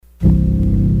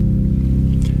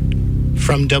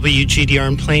from WGDR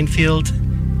in Plainfield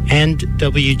and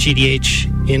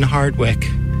WGDH in Hardwick.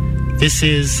 This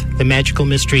is the Magical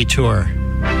Mystery Tour.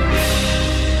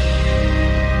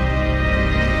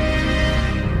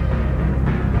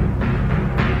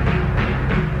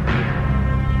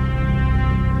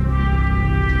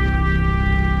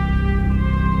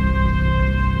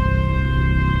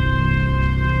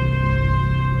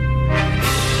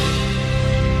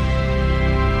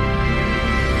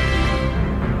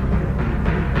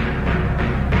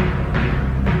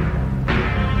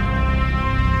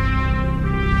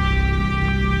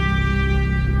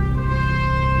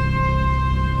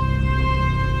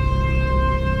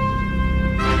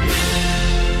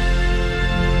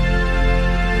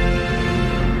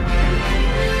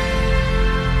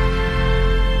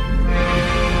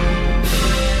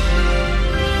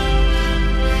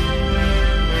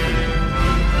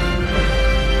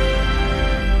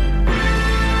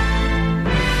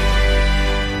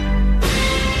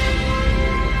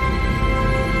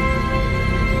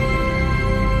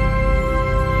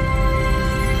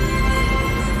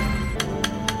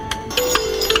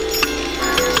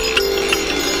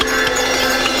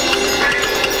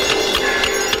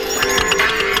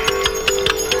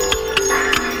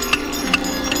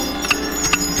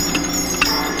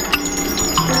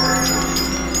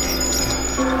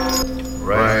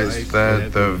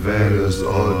 That the Vedas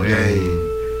ordain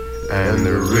and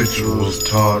the rituals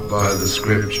taught by the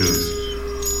scriptures,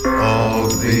 all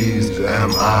these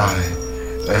am I,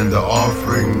 and the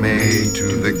offering made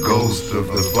to the ghost of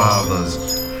the fathers,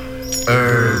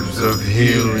 herbs of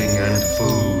healing and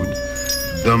food,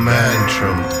 the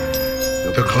mantram,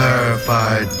 the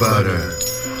clarified butter,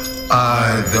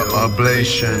 I the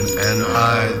oblation, and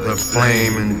I the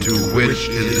flame into which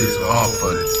it is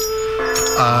offered.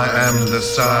 I am the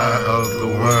sire of the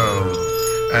world,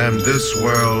 am this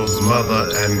world's mother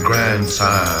and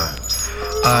grandsire.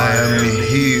 I am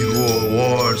he who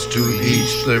awards to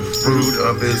each the fruit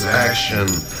of his action.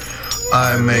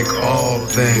 I make all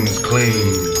things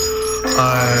clean.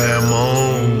 I am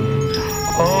Om.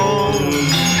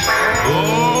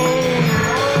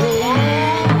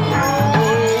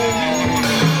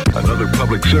 Another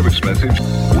public service message.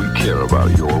 We care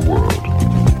about your world.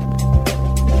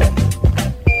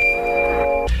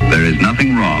 There is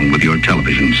nothing wrong with your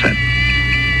television set.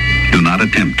 Do not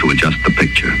attempt to adjust the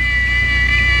picture.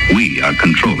 We are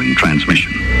controlling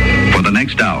transmission. For the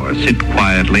next hour, sit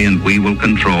quietly and we will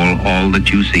control all that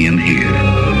you see and hear.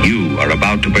 You are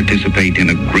about to participate in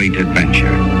a great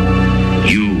adventure.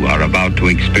 You are about to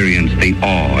experience the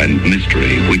awe and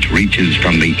mystery which reaches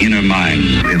from the inner mind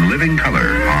in living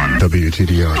color on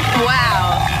WTDR. Wow.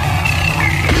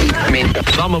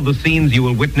 Some of the scenes you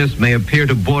will witness may appear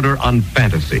to border on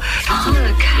fantasy. Oh,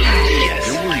 look.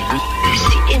 Yes.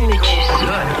 The images.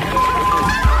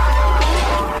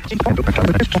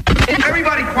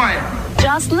 Everybody quiet.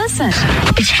 Just listen.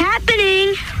 It's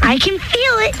happening. I can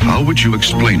feel it. How would you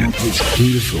explain it? It's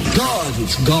beautiful. God,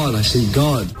 it's God. I see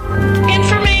God.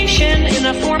 Information in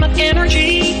the form of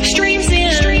energy streams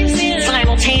in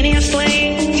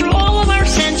simultaneously through all of our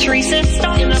sensory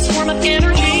systems in the form of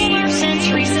energy.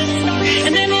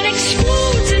 And then it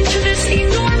explodes into this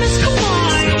enormous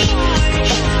collage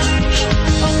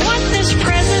of what this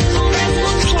present moment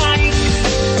looks like,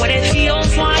 what it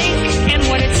feels like, and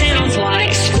what it sounds like.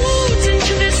 Explodes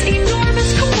into this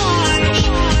enormous collage.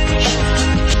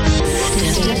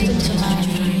 Step into my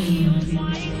dream.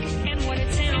 And what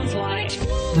it sounds like.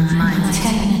 My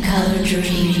technicolor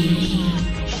dream.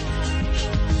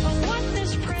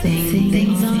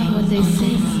 Things are what they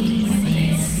seem.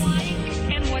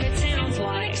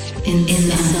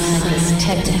 Inside this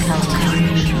technical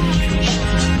dream.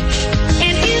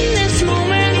 And in this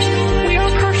moment, we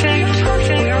are perfect.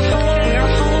 We are whole,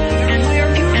 and we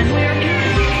are doing.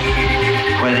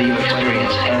 Whether you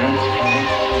experience heaven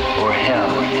or hell,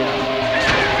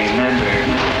 remember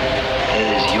it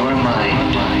is your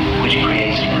mind which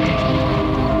creates them.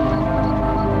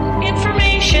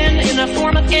 Information in the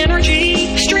form of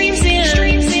energy streams in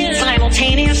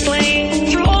simultaneously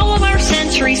through all of our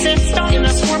sensory systems in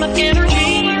the form of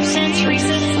energy.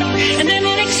 And then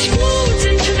it explodes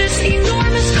into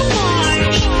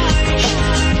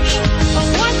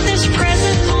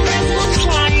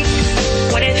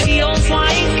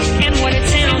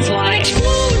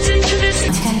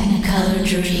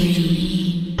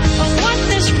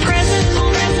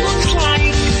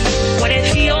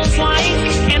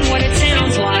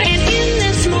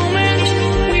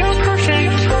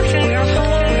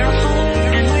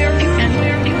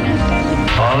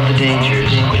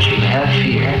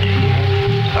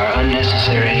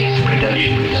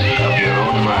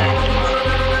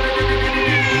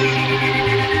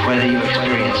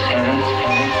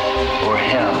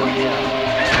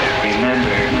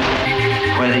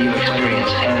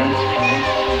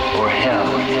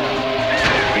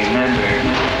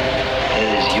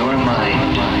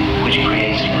mind which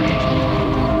creates them.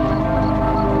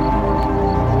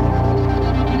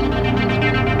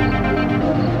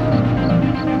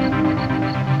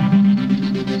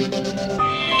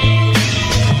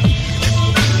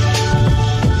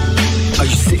 Are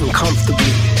you sitting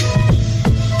comfortably?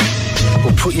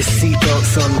 Or put your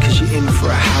seatbelts on cause you're in for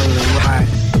a howling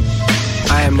ride.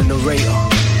 I am the narrator,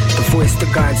 the voice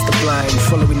that guides the blind,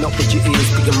 following up with your ears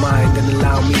but your mind, and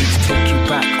allow me to take you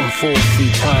back on forward through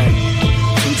time,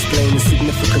 to explain the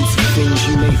significance of things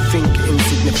you may think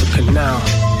insignificant now,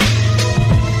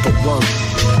 but won't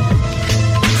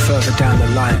further down the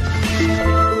line.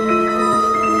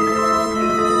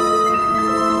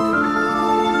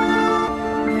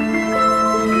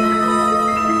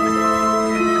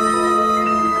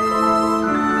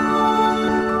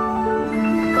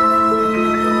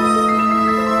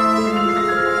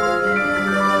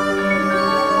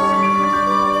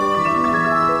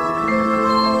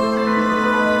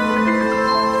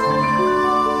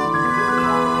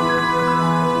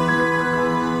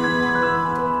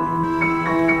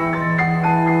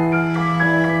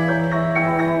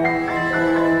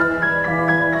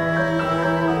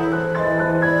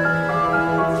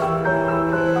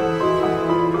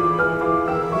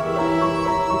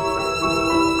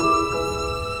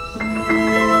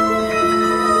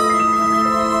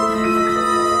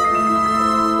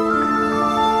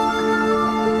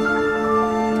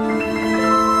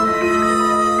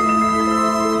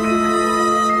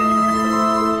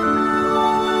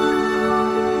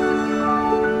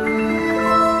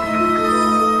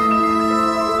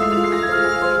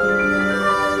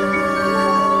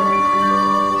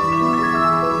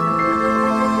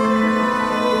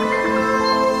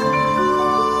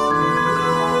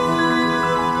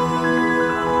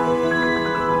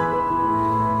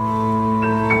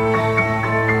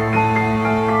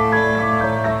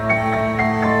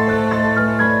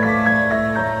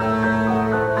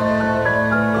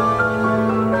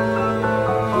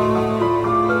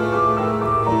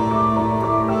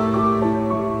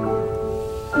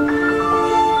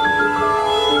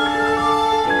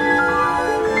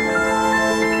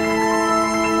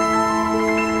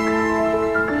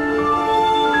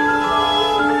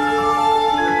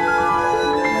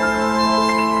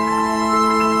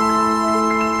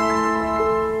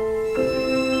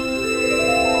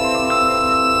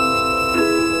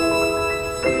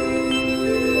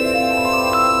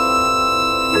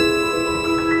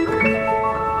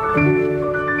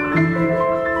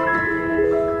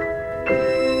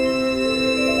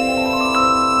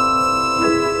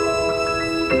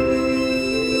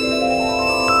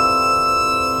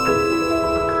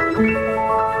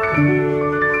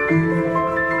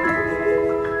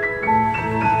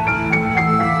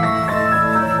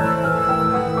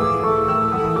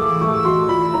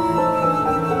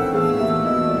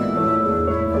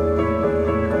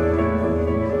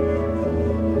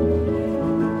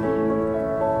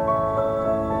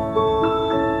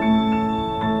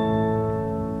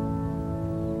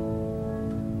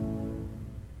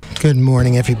 Good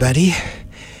morning, everybody.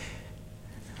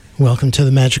 Welcome to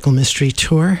the Magical Mystery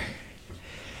Tour.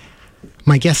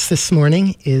 My guest this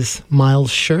morning is Miles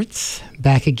Sherts,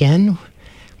 back again.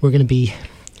 We're going to be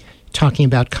talking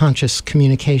about conscious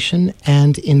communication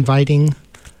and inviting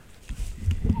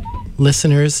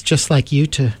listeners just like you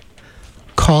to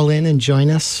call in and join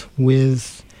us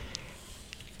with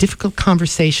difficult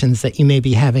conversations that you may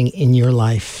be having in your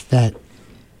life that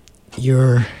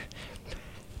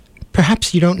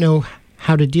perhaps you don't know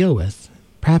how to deal with.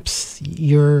 Perhaps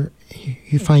you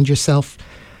find yourself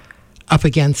up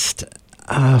against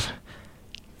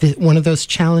one of those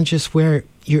challenges where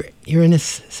you're in a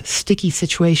sticky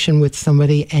situation with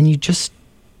somebody and you just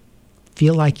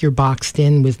feel like you're boxed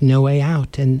in with no way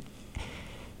out. And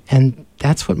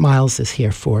that's what Miles is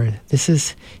here for. This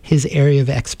is his area of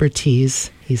expertise.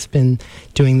 He's been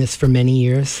doing this for many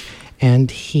years.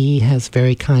 And he has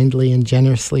very kindly and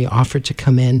generously offered to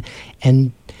come in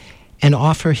and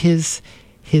offer his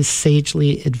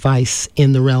sagely advice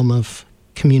in the realm of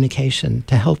communication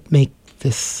to help make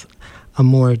this a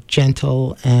more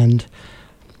gentle and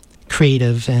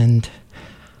creative and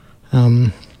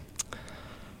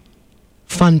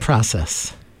fun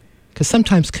process. Because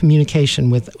sometimes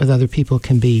communication with other people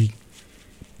can be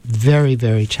very,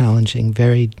 very challenging,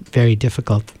 very, very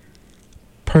difficult.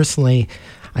 Personally,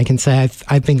 I can say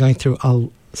I've been going through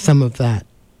some of that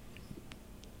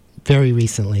very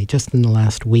recently, just in the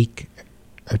last week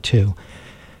or two.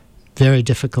 Very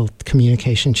difficult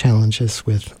communication challenges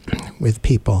with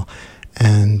people.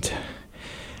 And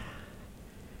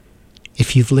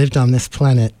if you've lived on this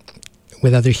planet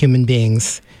with other human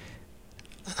beings,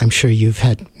 I'm sure you've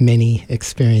had many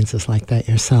experiences like that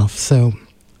yourself. So,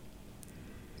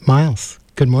 Miles,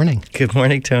 good morning. Good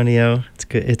morning, Tonio.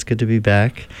 It's good to be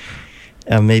back.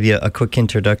 Maybe a quick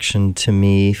introduction to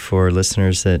me for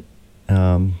listeners that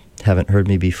haven't heard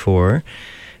me before.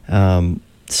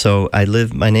 So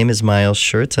my name is Miles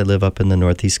Sherts. I live up in the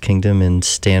Northeast Kingdom in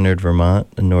Stannard,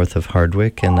 Vermont, north of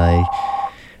Hardwick, and I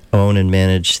own and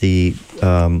manage the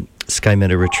Sky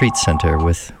Meadow Retreat Center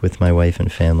with my wife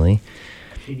and family.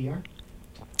 GDR?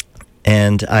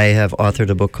 And I have authored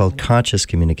a book called Conscious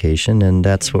Communication, and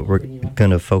that's what we're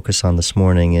going to focus on this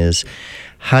morning, is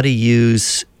how to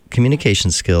use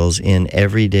communication skills in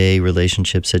everyday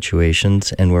relationship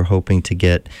situations. And we're hoping to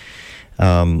get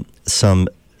some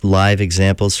live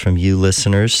examples from you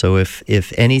listeners. So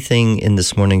if anything in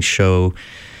this morning's show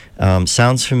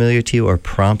sounds familiar to you or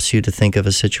prompts you to think of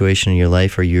a situation in your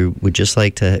life, or you would just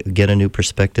like to get a new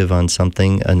perspective on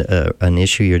something, an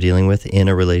issue you're dealing with in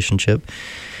a relationship,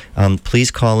 please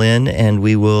call in, and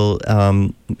we will,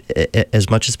 as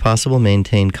much as possible,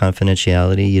 maintain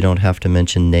confidentiality. You don't have to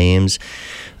mention names.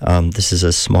 This is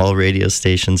a small radio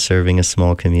station serving a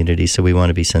small community, so we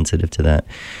want to be sensitive to that.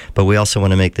 But we also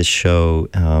want to make this show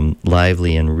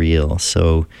lively and real.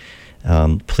 So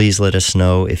please let us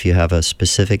know if you have a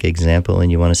specific example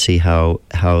and you want to see how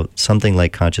something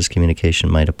like conscious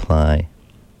communication might apply.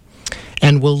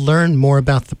 And we'll learn more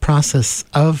about the process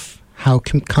of how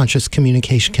conscious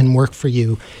communication can work for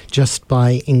you just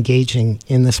by engaging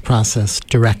in this process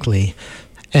directly.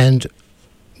 And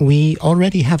we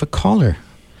already have a caller.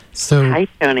 So, hi,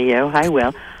 Tonio. Hi,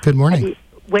 Will. Good morning. I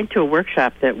went to a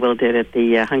workshop that Will did at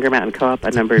the Hunger Mountain Co-op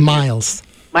a number of Miles.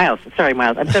 Miles. Sorry,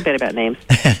 Miles. I'm so bad about names.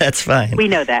 That's fine. We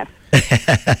know that.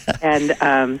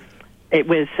 And it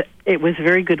was a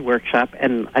very good workshop,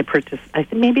 and I purchased, I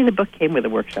think maybe the book came with a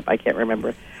workshop. I can't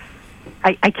remember.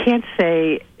 I can't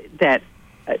say that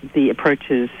the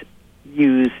approaches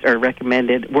used or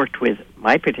recommended worked with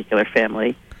my particular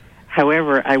family.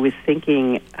 However, I was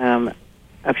thinking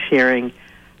of sharing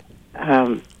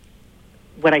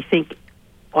what I think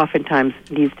oftentimes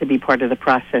needs to be part of the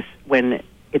process when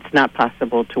it's not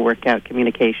possible to work out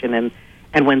communication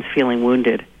and one's feeling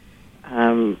wounded,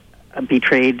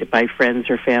 betrayed by friends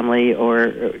or family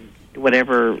or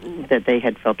whatever that they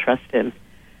had felt trust in.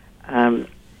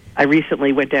 I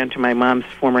recently went down to my mom's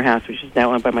former house, which is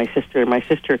now owned by my sister. My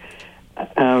sister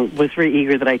was very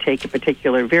eager that I take a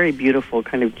particular, very beautiful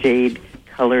kind of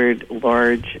jade-colored,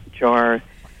 large jar.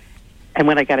 And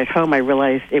when I got it home, I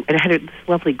realized it had this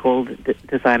lovely gold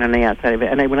design on the outside of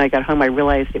it. And when I got home, I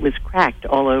realized it was cracked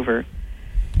all over.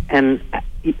 And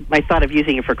my thought of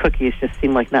using it for cookies just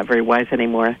seemed like not very wise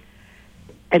anymore.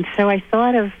 And so I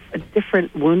thought of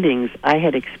different woundings I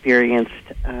had experienced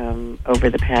over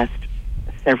the past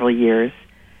several years,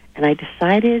 and I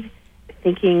decided,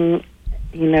 thinking,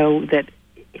 that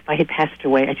if I had passed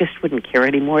away, I just wouldn't care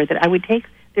anymore, that I would take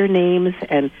their names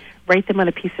and write them on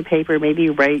a piece of paper, maybe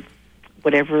write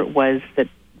whatever it was that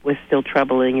was still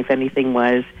troubling, if anything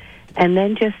was, and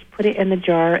then just put it in the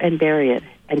jar and bury it,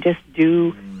 and just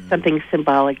do something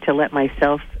symbolic to let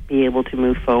myself be able to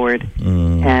move forward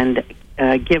and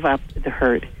give up the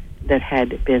hurt that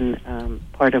had been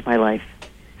part of my life.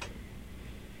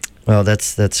 Well,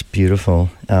 that's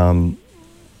beautiful.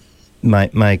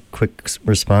 My quick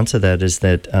response to that is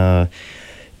that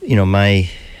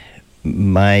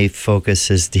my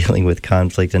focus is dealing with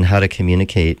conflict and how to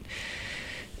communicate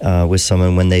with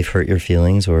someone when they've hurt your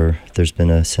feelings or there's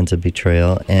been a sense of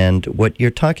betrayal. And what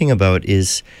you're talking about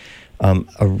is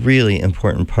a really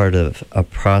important part of a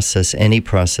process, any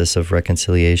process of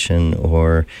reconciliation,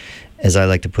 or, as I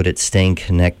like to put it, staying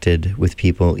connected with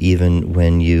people even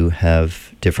when you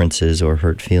have differences or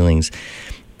hurt feelings.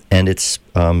 And it's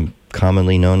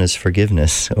commonly known as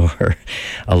forgiveness or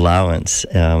allowance.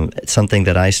 Something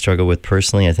that I struggle with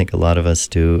personally, I think a lot of us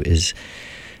do, is,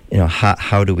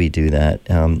 how do we do that?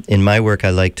 In my work,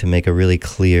 I like to make a really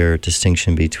clear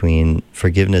distinction between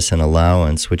forgiveness and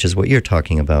allowance, which is what you're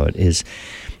talking about, is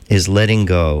letting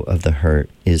go of the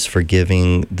hurt, is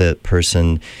forgiving the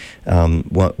person.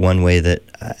 One way that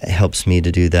helps me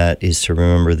to do that is to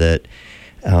remember that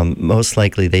most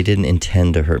likely they didn't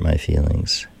intend to hurt my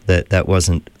feelings. That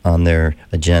wasn't on their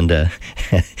agenda,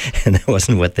 and that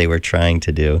wasn't what they were trying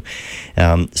to do.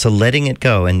 So letting it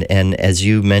go, and as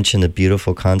you mentioned, the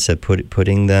beautiful concept,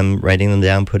 writing them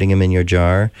down, putting them in your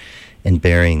jar, and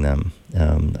burying them.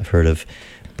 I've heard of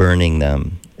burning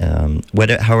them.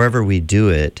 However we do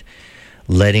it,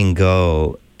 letting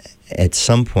go at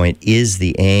some point is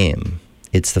the aim.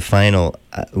 It's the final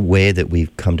way that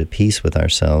we've come to peace with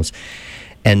ourselves.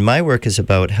 And my work is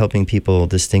about helping people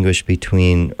distinguish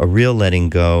between a real letting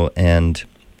go and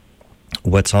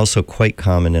what's also quite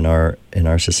common in our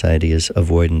society is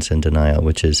avoidance and denial,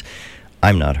 which is,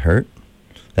 I'm not hurt.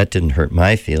 That didn't hurt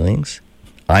my feelings.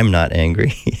 I'm not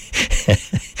angry.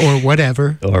 Or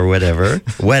whatever. Or whatever.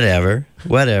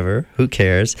 Who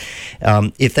cares?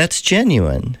 If that's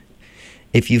genuine,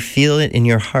 if you feel it in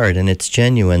your heart and it's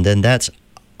genuine, then that's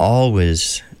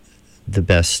always the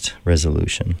best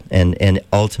resolution. And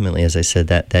ultimately, as I said,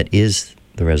 that is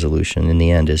the resolution in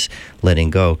the end, is letting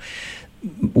go.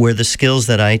 Where the skills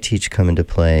that I teach come into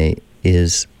play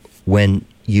is when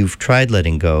you've tried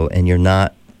letting go and you're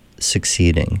not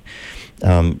succeeding.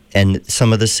 And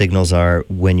some of the signals are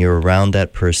when you're around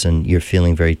that person, you're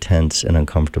feeling very tense and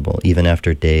uncomfortable, even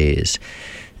after days.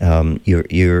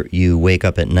 You wake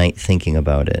up at night thinking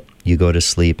about it. You go to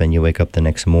sleep and you wake up the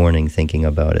next morning thinking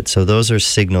about it. So those are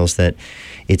signals that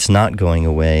it's not going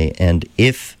away. And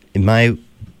my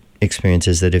experience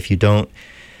is that if you don't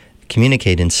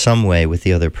communicate in some way with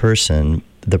the other person,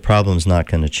 the problem's not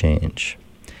going to change.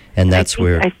 And that's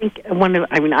I think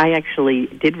I actually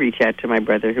did reach out to my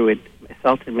brother who had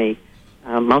assaulted me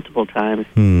multiple times.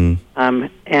 In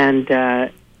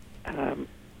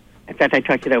fact, I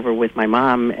talked it over with my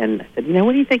mom and I said,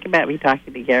 what do you think about me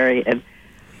talking to Gary? And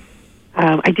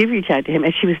I did reach out to him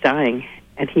as she was dying,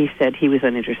 and he said he was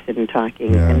uninterested in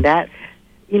talking. Yeah. And that,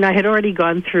 I had already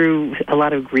gone through a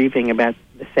lot of grieving about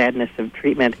the sadness of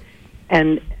treatment.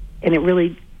 And it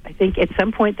really, I think at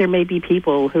some point there may be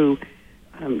people who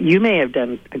you may have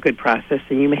done a good process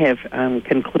and you may have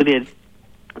concluded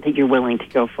that you're willing to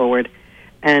go forward.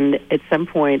 And at some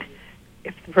point,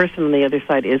 if the person on the other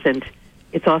side isn't,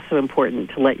 it's also important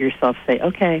to let yourself say,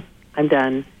 okay, I'm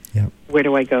done. Yep. Where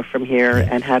do I go from here? Yep.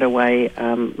 And how do I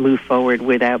move forward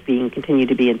without continue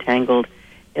to be entangled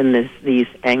in these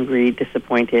angry,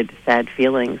 disappointed, sad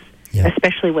feelings? Yeah.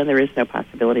 Especially when there is no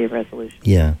possibility of resolution.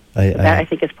 Yeah. I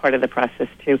think is part of the process,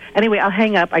 too. Anyway, I'll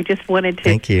hang up. I just wanted to...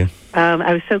 Thank you.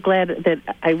 I was so glad that...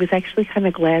 I was actually kind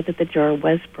of glad that the jar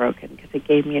was broken, because it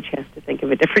gave me a chance to think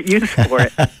of a different use for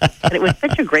it. And it was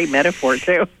such a great metaphor,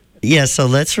 too. Yeah, so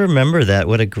let's remember that.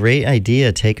 What a great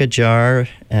idea. Take a jar,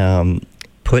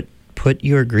 put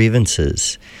your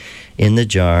grievances in the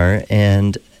jar,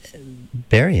 and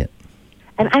bury it.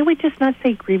 And I would just not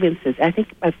say grievances. I think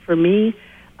for me...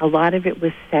 a lot of it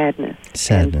was sadness.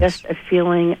 And just a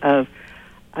feeling of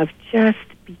just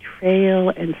betrayal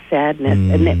and sadness.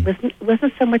 And it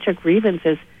wasn't so much a grievance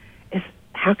as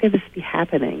how could this be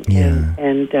happening? Yeah.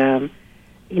 And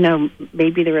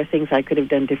maybe there are things I could have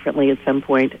done differently at some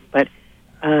point, but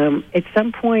at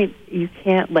some point you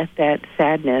can't let that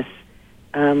sadness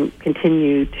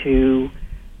continue to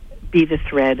be the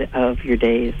thread of your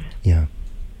days. Yeah.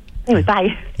 Anyway,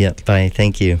 bye. Yeah, bye.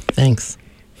 Thank you. Thanks.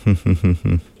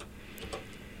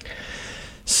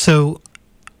 So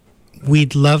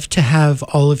we'd love to have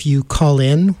all of you call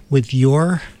in with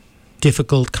your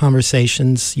difficult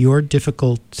conversations, your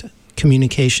difficult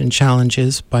communication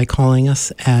challenges by calling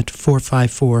us at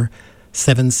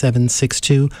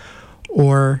 454-7762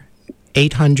 or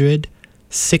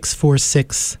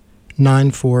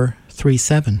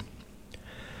 800-646-9437.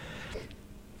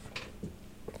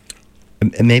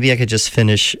 Maybe I could just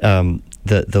finish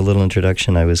the little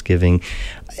introduction I was giving.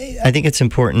 I think it's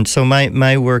important. So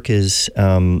my work is,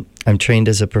 I'm trained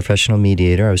as a professional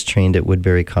mediator. I was trained at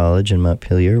Woodbury College in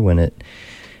Montpelier when it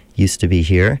used to be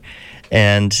here.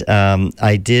 And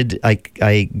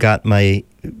I got my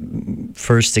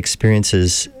first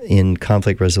experiences in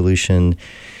conflict resolution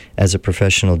as a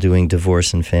professional doing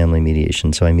divorce and family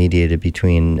mediation. So I mediated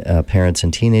between parents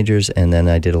and teenagers, and then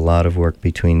I did a lot of work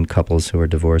between couples who are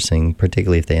divorcing,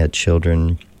 particularly if they had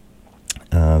children,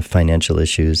 financial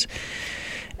issues.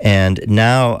 And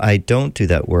now I don't do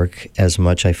that work as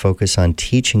much. I focus on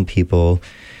teaching people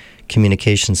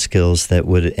communication skills that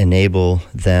would enable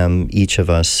them, each of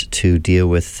us, to deal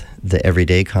with the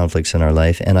everyday conflicts in our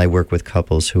life. And I work with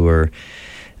couples who are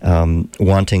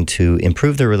wanting to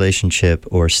improve their relationship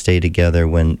or stay together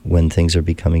when things are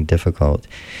becoming difficult.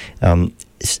 I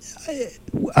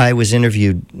was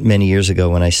interviewed many years ago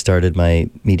when I started my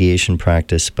mediation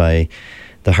practice by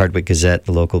the Hardwick Gazette,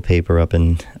 the local paper up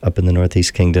in the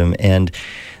Northeast Kingdom, and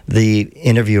the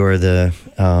interviewer, the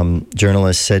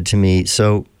journalist, said to me,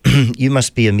 "So you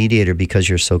must be a mediator because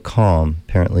you're so calm."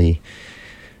 Apparently,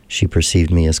 she perceived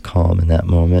me as calm in that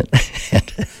moment,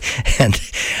 and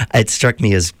it struck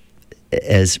me as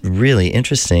really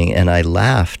interesting. And I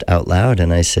laughed out loud,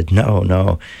 and I said,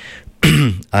 "No,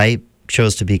 I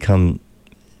chose to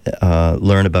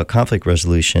learn about conflict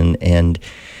resolution and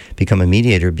become a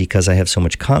mediator because I have so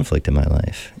much conflict in my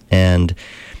life." And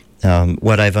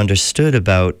what I've understood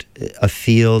about a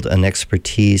field, an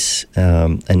expertise,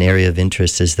 an area of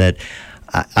interest is that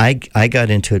I got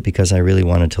into it because I really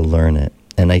wanted to learn it.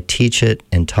 And I teach it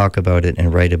and talk about it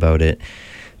and write about it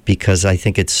because I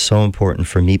think it's so important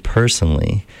for me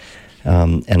personally,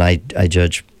 and I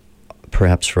judge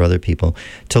perhaps for other people,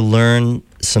 to learn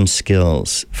some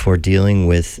skills for dealing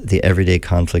with the everyday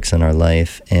conflicts in our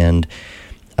life. And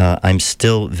I'm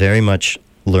still very much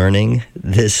learning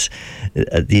these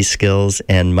skills,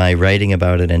 and my writing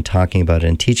about it and talking about it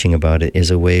and teaching about it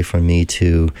is a way for me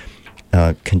to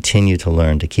continue to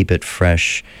learn, to keep it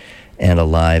fresh and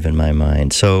alive in my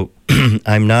mind. So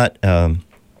I'm not,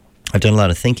 I've done a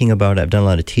lot of thinking about it, I've done a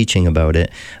lot of teaching about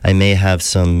it. I may have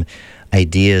some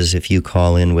ideas if you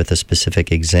call in with a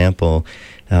specific example,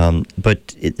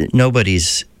 but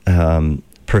nobody's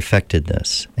perfected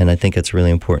this, and I think it's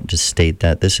really important to state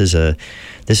that this is a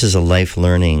life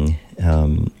learning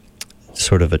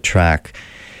sort of a track.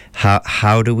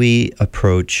 How do we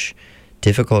approach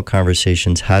difficult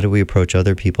conversations? How do we approach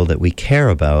other people that we care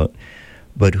about,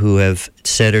 but who have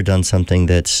said or done something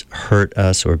that's hurt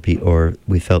us or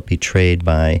we felt betrayed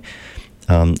by?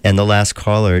 And the last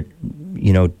caller,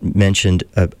 mentioned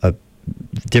a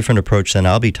different approach than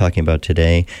I'll be talking about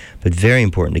today, but very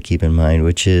important to keep in mind,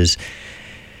 which is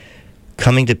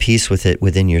coming to peace with it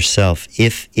within yourself.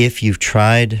 If you've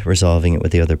tried resolving it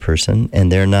with the other person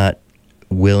and they're not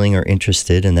willing or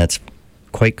interested, and that's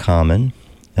quite common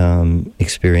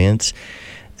experience,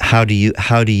 how do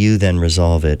you then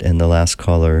resolve it? And the last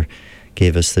caller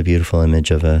gave us the beautiful image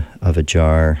of a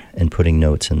jar and putting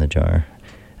notes in the jar,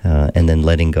 and then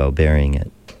letting go, burying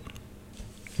it.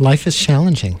 Life is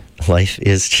challenging. Life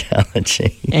is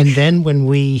challenging. And then when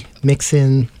we mix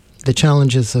in the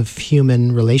challenges of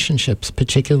human relationships,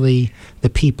 particularly the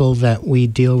people that we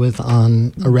deal with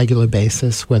on a regular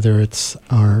basis, whether it's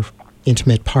our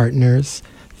intimate partners,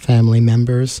 family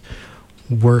members,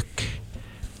 work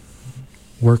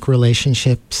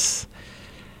relationships,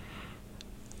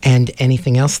 and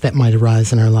anything else that might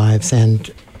arise in our lives.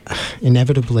 And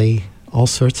inevitably, all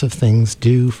sorts of things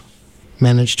do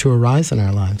manage to arise in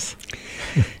our lives.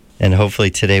 And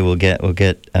hopefully today we'll get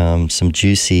some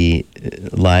juicy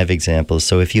live examples.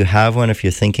 So if you have one, if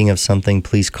you're thinking of something,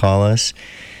 please call us.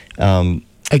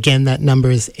 Again, that number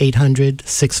is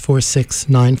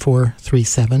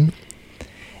 800-646-9437.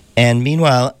 And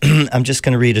meanwhile, I'm just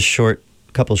going to read a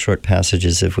couple short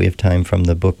passages, if we have time, from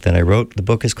the book that I wrote. The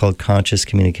book is called Conscious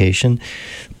Communication.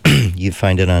 You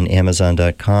find it on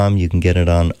Amazon.com. You can get it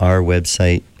on our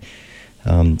website,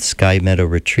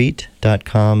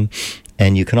 SkyMeadowRetreat.com.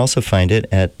 And you can also find it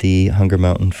at the Hunger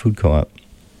Mountain Food Co-op.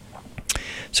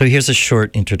 So here's a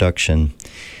short introduction.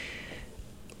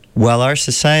 While our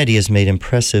society has made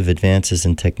impressive advances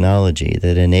in technology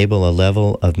that enable a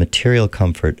level of material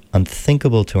comfort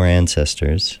unthinkable to our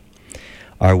ancestors,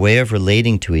 our way of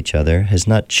relating to each other has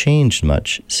not changed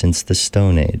much since the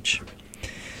Stone Age.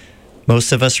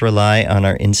 Most of us rely on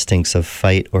our instincts of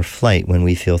fight or flight when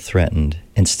we feel threatened,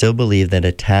 and still believe that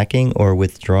attacking or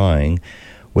withdrawing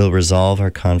will resolve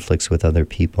our conflicts with other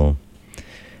people.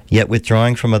 Yet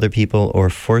withdrawing from other people or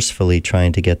forcefully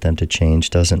trying to get them to change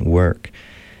doesn't work.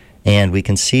 And we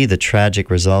can see the tragic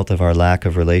result of our lack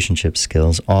of relationship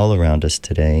skills all around us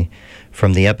today,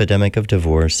 from the epidemic of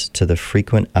divorce to the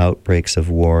frequent outbreaks of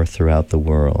war throughout the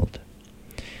world.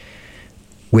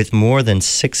 With more than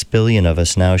 6 billion of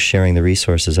us now sharing the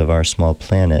resources of our small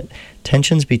planet,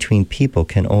 tensions between people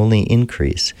can only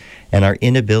increase, and our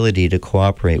inability to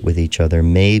cooperate with each other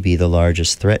may be the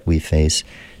largest threat we face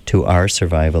to our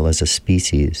survival as a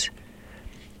species.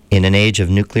 In an age of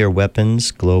nuclear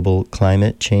weapons, global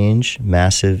climate change,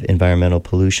 massive environmental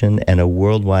pollution, and a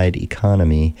worldwide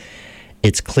economy,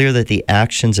 it's clear that the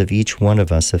actions of each one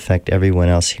of us affect everyone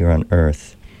else here on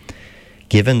Earth.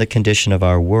 Given the condition of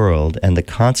our world and the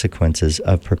consequences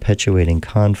of perpetuating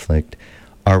conflict,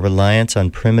 our reliance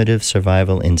on primitive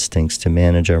survival instincts to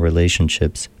manage our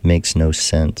relationships makes no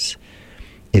sense.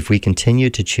 If we continue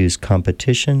to choose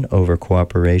competition over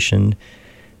cooperation,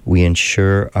 we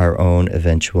ensure our own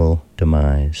eventual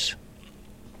demise.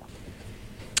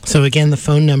 So again, the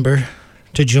phone number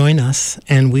to join us,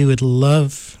 and we would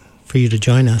love for you to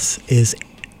join us, is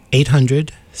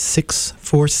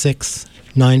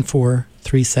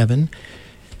 800-646-9437.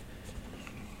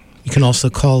 You can also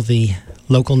call the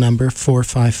local number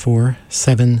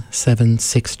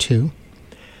 454-7762.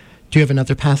 Do you have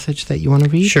another passage that you want to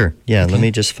read? Sure. Yeah, Okay. Let me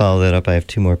just follow that up. I have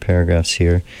 2 more paragraphs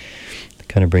here to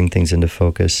kind of bring things into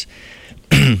focus.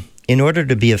 In order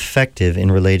to be effective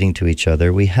in relating to each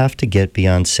other, we have to get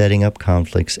beyond setting up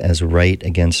conflicts as right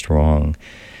against wrong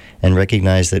and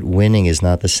recognize that winning is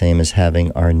not the same as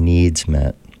having our needs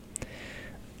met.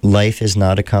 Life is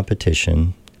not a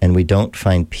competition, and we don't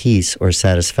find peace or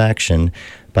satisfaction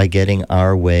by getting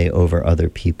our way over other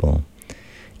people.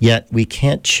 Yet, we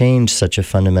can't change such a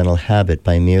fundamental habit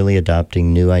by merely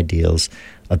adopting new ideals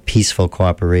of peaceful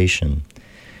cooperation.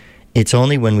 It's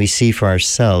only when we see for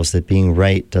ourselves that being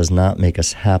right does not make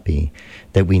us happy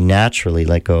that we naturally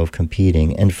let go of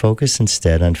competing and focus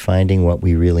instead on finding what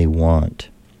we really want.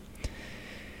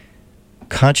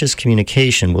 Conscious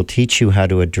communication will teach you how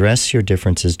to address your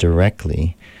differences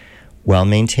directly while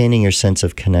maintaining your sense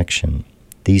of connection.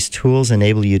 These tools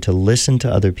enable you to listen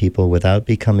to other people without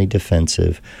becoming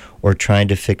defensive or trying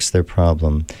to fix their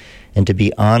problem, and to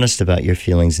be honest about your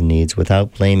feelings and needs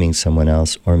without blaming someone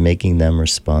else or making them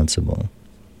responsible.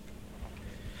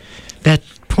 That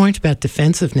point about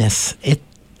defensiveness,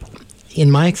 in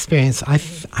my experience, I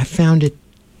found it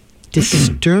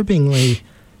disturbingly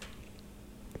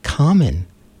common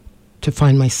to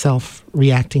find myself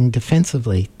reacting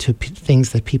defensively to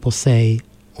things that people say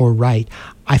or write.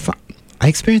 I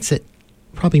experience it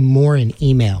probably more in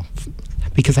email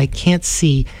because I can't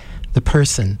see the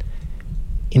person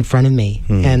in front of me.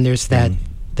 And there's that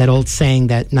old saying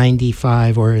that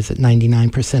 95 or is it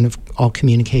 99% of all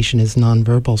communication is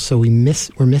nonverbal. So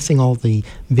we're missing all the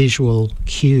visual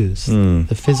cues,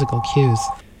 the physical cues.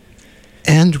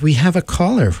 And we have a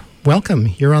caller. Welcome.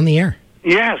 You're on the air.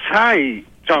 Yes. Hi,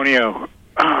 Tonio.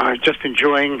 Just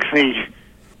enjoying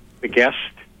the guest.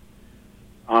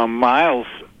 Miles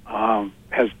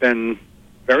has been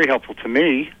very helpful to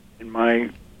me in my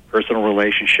personal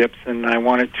relationships, and I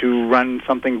wanted to run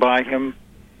something by him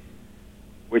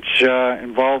which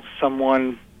involves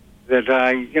someone that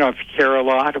I care a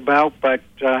lot about, but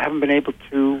haven't been able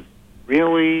to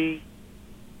really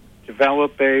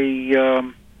develop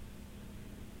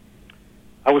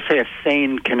I would say a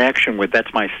sane connection with.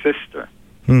 That's my sister.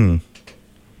 And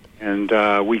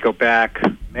we go back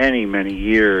many, many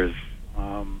years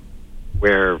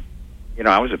where,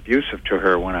 I was abusive to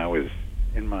her when I was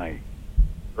in my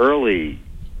early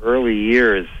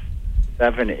years,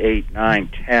 7, 8, 9,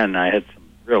 10. I had some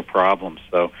real problems.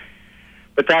 So,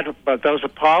 but those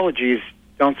apologies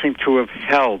don't seem to have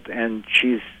held, and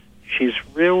she's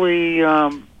really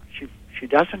she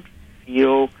doesn't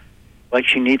feel like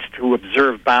she needs to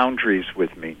observe boundaries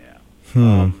with me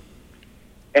now.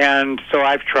 And so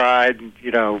I've tried,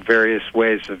 various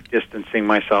ways of distancing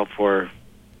myself or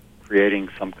creating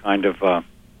some kind of a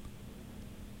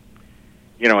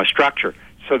structure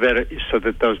so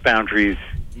that those boundaries,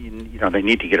 they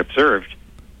need to get observed.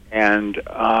 And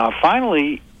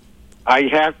finally, I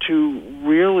have to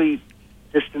really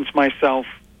distance myself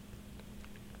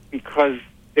because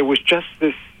there was just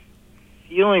this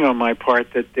feeling on my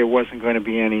part that there wasn't going to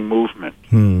be any movement.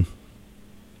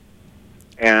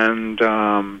 And,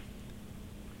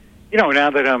 now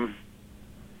that I'm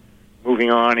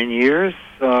moving on in years,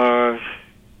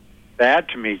 sad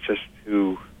to me just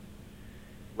to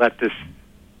let this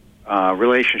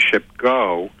relationship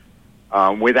go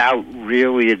without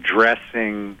really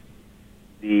addressing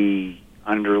the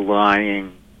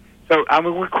underlying. So,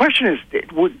 the question is,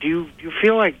 do you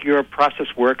feel like your process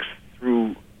works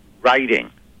through writing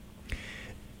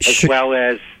as well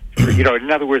as,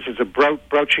 in other words, is it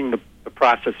broaching the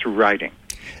process through writing?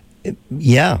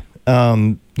 Yeah.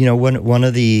 One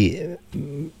of the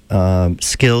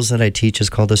skills that I teach is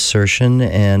called assertion,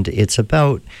 and it's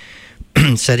about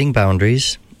setting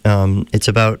boundaries. It's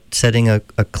about setting a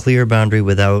clear boundary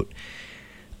without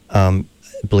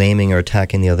blaming or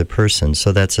attacking the other person.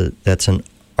 So that's an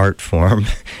art form,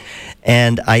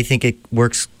 and I think it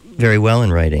works very well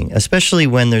in writing, especially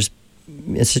when there's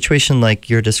a situation like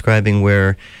you're describing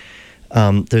where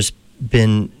there's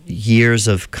been years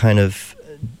of kind of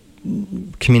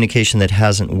communication that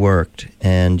hasn't worked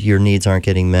and your needs aren't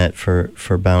getting met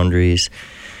for boundaries.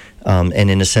 And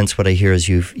in a sense, what I hear is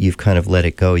you've kind of let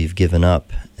it go, you've given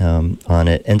up on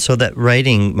it. And so that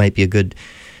writing might be a good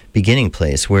beginning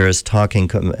place, whereas talking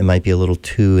it might be a little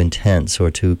too intense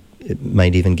or it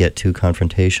might even get too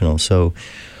confrontational. So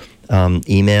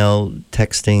email,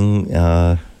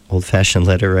 texting, old-fashioned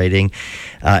letter writing,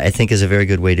 I think is a very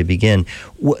good way to begin.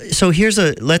 So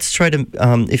let's try to,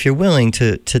 if you're willing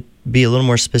to be a little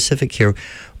more specific here,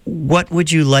 what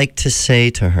would you like to say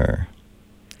to her?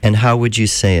 And how would you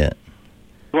say it?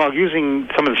 Well, using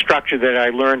some of the structure that I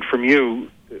learned from you,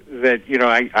 that,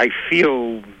 I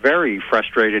feel very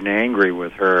frustrated and angry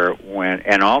with her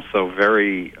and also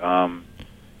very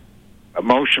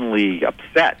emotionally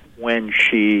upset when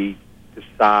she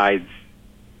decides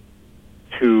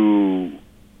to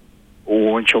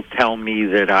when she'll tell me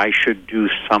that I should do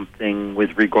something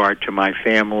with regard to my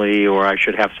family, or I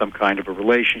should have some kind of a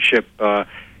relationship. I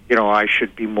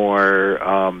should be more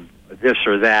this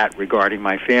or that regarding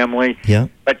my family. Yeah.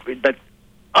 But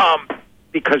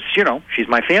because she's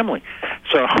my family,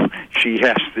 so she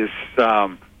has this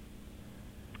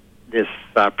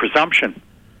presumption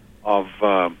of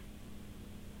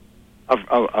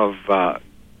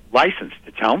license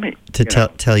to tell me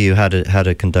tell you how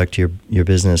to conduct your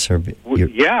business or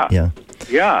yeah.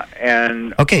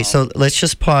 And okay, so let's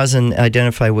just pause and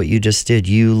identify what you just did.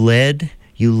 You led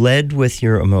with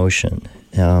your emotion,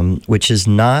 which is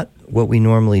not what we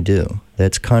normally do.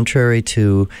 That's contrary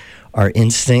to our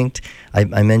instinct.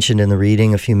 I mentioned in the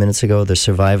reading a few minutes ago the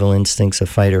survival instincts of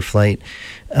fight or flight.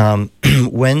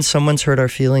 When someone's hurt our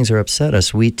feelings or upset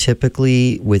us, we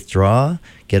typically withdraw,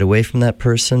 get away from that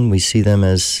person. We see them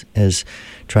as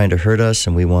trying to hurt us,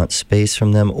 and we want space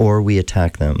from them, or we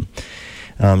attack them.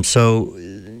 So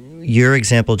your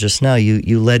example just now,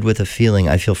 you led with a feeling.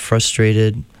 I feel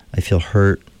frustrated, I feel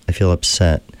hurt, I feel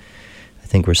upset, I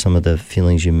think were some of the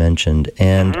feelings you mentioned.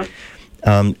 And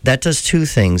that does two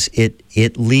things.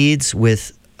 It leads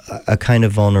with a kind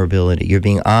of vulnerability. You're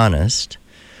being honest,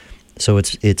 so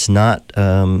it's not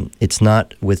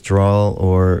withdrawal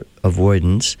or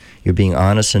avoidance. You're being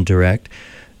honest and direct,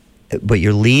 but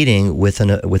you're leading with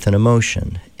an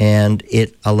emotion, and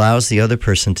it allows the other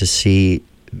person to see,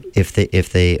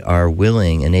 if they are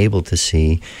willing and able to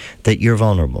see, that you're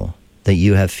vulnerable, that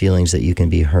you have feelings, that you can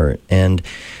be hurt. And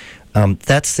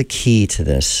that's the key to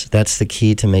this. That's the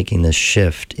key to making this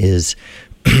shift, is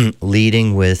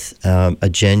leading with a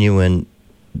genuine,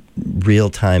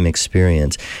 real-time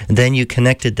experience. And then you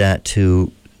connected that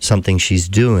to something she's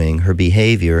doing, her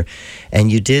behavior,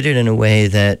 and you did it in a way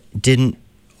that didn't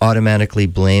automatically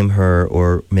blame her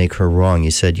or make her wrong.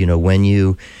 You said, when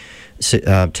you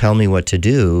tell me what to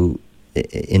do,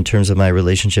 in terms of my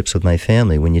relationships with my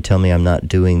family, when you tell me I'm not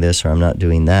doing this or I'm not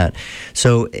doing that.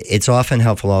 So it's often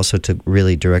helpful also to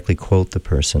really directly quote the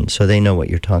person so they know what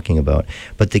you're talking about.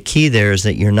 But the key there is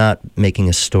that you're not making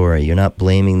a story. You're not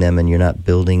blaming them, and you're not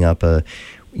building up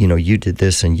you did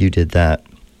this and you did that.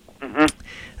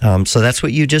 Mm-hmm. So that's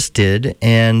what you just did,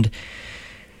 and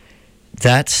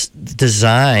that's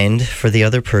designed for the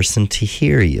other person to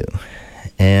hear you.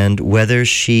 And whether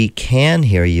she can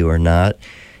hear you or not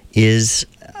is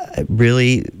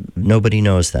really, nobody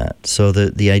knows that. So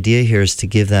the idea here is to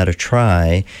give that a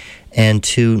try, and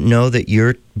to know that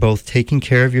you're both taking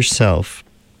care of yourself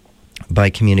by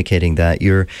communicating that.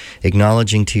 You're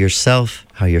acknowledging to yourself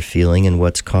how you're feeling and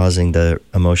what's causing the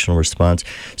emotional response,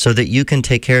 so that you can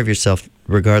take care of yourself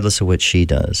regardless of what she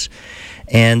does.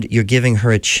 And you're giving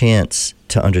her a chance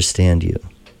to understand you.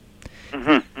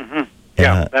 Mm-hmm, mm-hmm.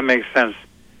 Yeah, that makes sense.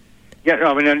 Yeah,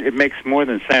 I mean, it makes more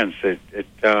than sense. It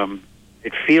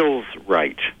feels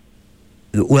right.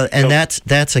 Well, and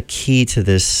that's a key to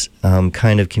this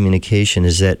kind of communication,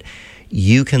 is that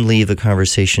you can leave a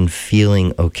conversation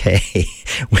feeling okay.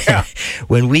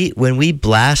 When we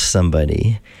blast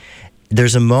somebody,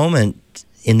 there's a moment.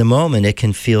 In the moment, it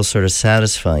can feel sort of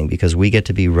satisfying because we get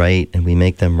to be right and we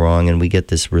make them wrong, and we get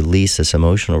this release, this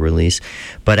emotional release.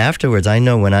 But afterwards, I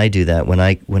know when I do that, when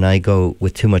I go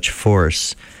with too much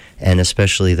force, and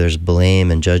especially there's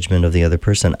blame and judgment of the other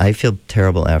person, I feel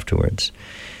terrible afterwards.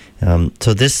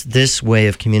 So this way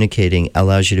of communicating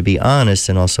allows you to be honest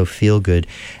and also feel good.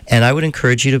 And I would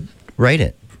encourage you to write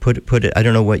it. Put it. I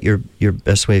don't know what your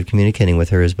best way of communicating with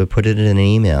her is, but put it in an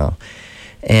email,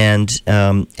 and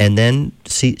then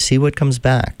see what comes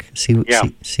back.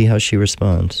 See how she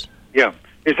responds. Yeah.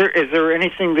 Is there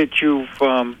anything that you've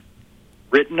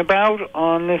written about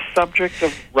on this subject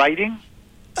of writing?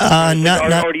 Or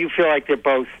do you feel like they're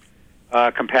both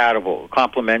compatible,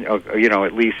 complement?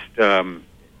 At least not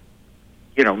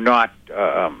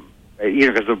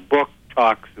because the book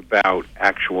talks about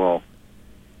actual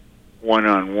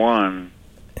one-on-one.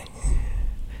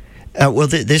 Well,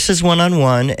 this is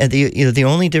one-on-one. The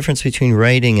only difference between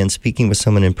writing and speaking with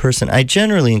someone in person, I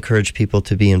generally encourage people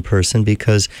to be in person,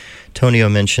 because Tonio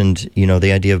mentioned,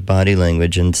 the idea of body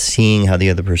language and seeing how the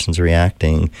other person's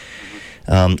reacting.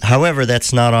 However,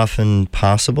 that's not often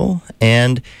possible,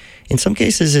 and in some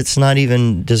cases, it's not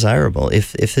even desirable.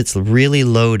 If it's really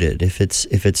loaded, if it's,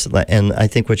 and I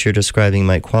think what you're describing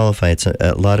might qualify. It's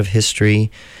a lot of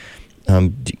history.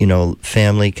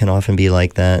 Family can often be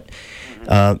like that.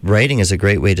 Writing is a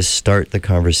great way to start the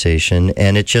conversation,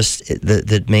 and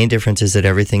the main difference is that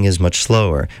everything is much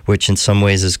slower, which in some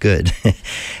ways is good.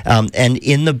 And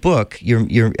in the book,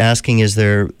 you're asking, is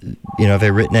there, have I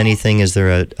written anything? Is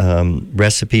there a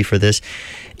recipe for this?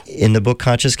 in the book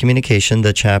Conscious Communication,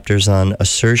 the chapters on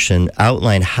assertion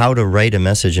outline how to write a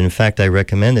message. And in fact, I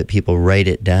recommend that people write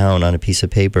it down on a piece of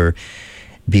paper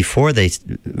before they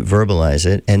verbalize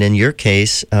it. And in your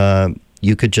case,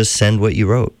 you could just send what you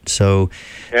wrote. So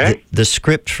the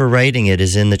script for writing it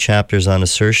is in the chapters on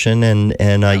assertion,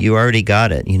 and you already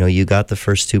got it. You got the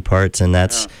first two parts, and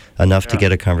that's enough to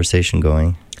get a conversation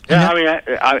going. Yeah, I mean,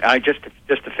 I just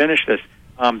to finish this,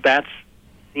 that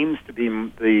seems to be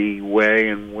the way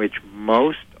in which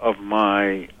most of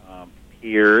my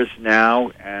peers now,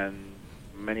 and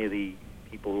many of the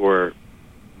people who are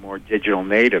more digital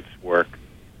natives work.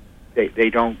 They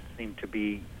don't seem to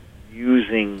be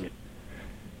using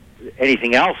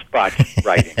anything else but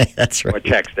writing That's right. or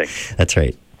texting. That's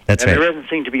right. That's and right. There doesn't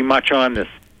seem to be much on this.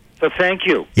 So thank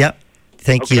you. Yep.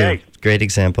 Thank you. Great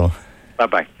example.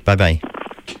 Bye-bye. Bye-bye.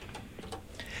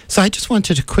 So I just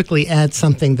wanted to quickly add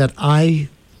something that I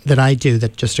do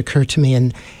that just occurred to me.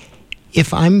 And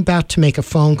if I'm about to make a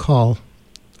phone call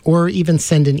or even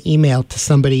send an email to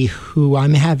somebody who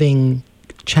I'm having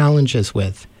challenges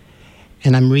with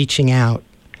and I'm reaching out,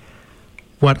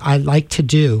 what I like to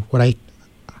do, what I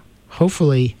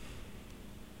hopefully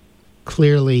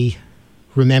clearly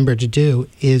remember to do,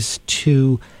 is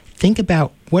to think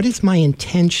about what is my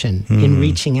intention in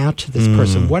reaching out to this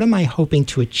person? What am I hoping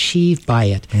to achieve by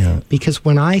it? Yeah. Because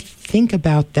when I think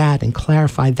about that and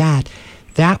clarify that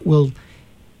will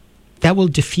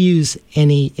diffuse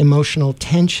any emotional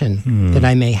tension that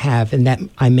I may have and that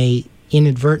I may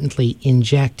inadvertently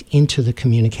inject into the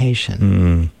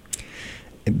communication.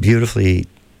 Beautifully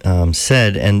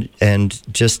said.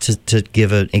 And just to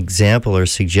give an example or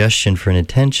suggestion for an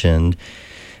intention,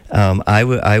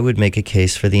 I would make a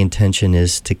case for the intention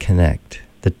is to connect.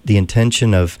 The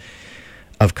intention of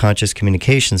conscious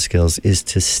communication skills is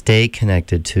to stay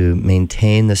connected, to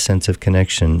maintain the sense of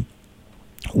connection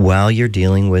while you're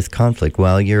dealing with conflict,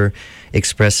 while you're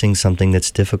expressing something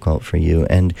that's difficult for you.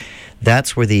 And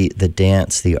that's where the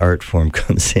dance, the art form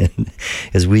comes in,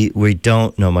 is we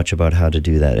don't know much about how to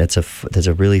do that. There's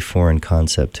a really foreign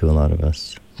concept to a lot of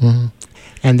us. Mm-hmm.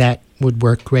 And that would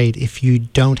work great if you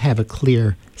don't have a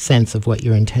clear sense of what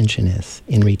your intention is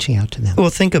in reaching out to them.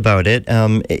 Well, think about it.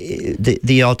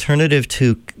 The alternative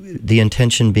to the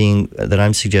intention being that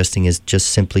I'm suggesting is just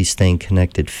simply staying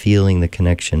connected, feeling the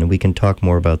connection, and we can talk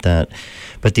more about that.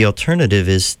 But the alternative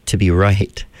is to be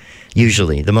right.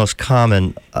 Usually, the most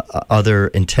common other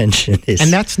intention is...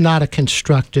 And that's not a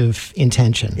constructive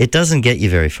intention. It doesn't get you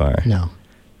very far. No.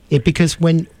 Because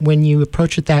when you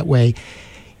approach it that way,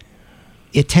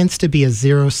 it tends to be a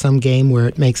zero-sum game where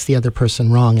it makes the other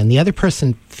person wrong, and the other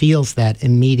person feels that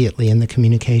immediately in the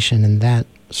communication, and that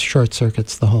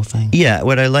short-circuits the whole thing. Yeah,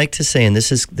 what I like to say, and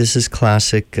this is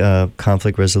classic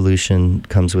conflict resolution,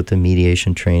 comes with the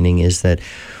mediation training, is that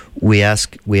we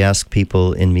ask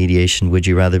people in mediation, would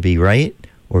you rather be right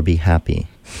or be happy?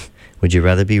 Would you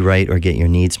rather be right or get your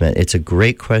needs met? It's a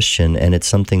great question, and it's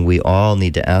something we all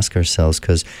need to ask ourselves,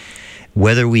 because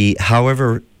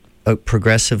however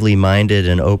progressively minded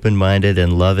and open-minded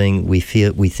and loving we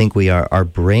think we are, our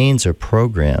brains are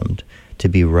programmed to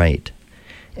be right,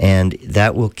 and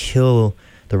that will kill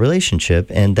the relationship.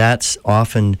 And that's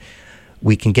often,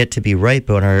 we can get to be right,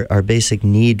 but our basic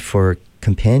need for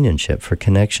companionship, for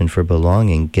connection, for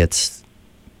belonging gets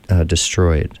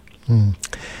destroyed.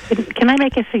 Can I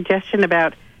make a suggestion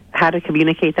about how to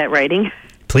communicate that writing?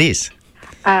 Please.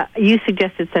 You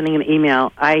suggested sending an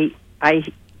email. I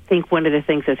think one of the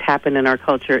things that's happened in our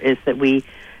culture is that we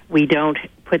don't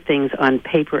put things on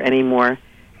paper anymore.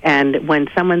 And when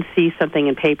someone sees something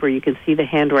in paper, you can see the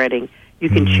handwriting. You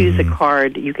can choose a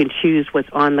card. You can choose what's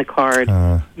on the card.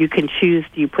 You can choose,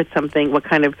 do you put something, what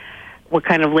kind of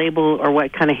label or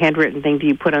what kind of handwritten thing do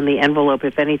you put on the envelope,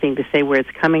 if anything, to say where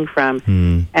it's coming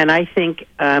from. And I think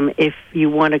if you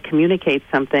want to communicate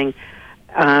something,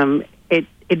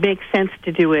 it makes sense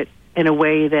to do it in a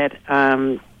way that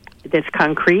that's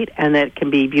concrete and that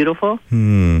can be beautiful.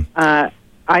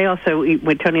 I also,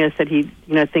 when Tonio said he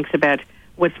thinks about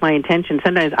what's my intention,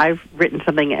 sometimes I've written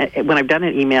something when I've done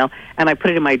an email and I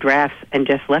put it in my drafts and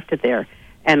just left it there.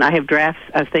 And I have drafts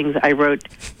of things I wrote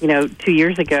 2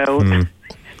 years ago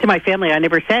to my family I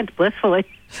never sent, blissfully.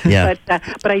 Yeah.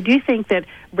 But I do think that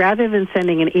rather than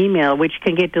sending an email, which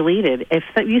can get deleted, if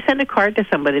you send a card to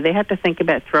somebody, they have to think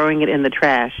about throwing it in the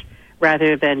trash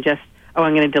rather than just, oh,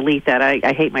 I'm going to delete that.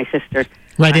 I hate my sister.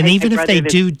 Right, and even if they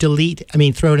do throw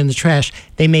it in the trash,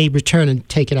 they may return and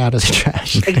take it out of the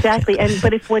trash. Exactly.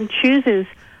 But if one chooses,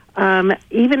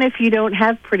 even if you don't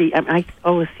have pretty, I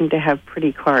always seem to have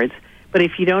pretty cards, but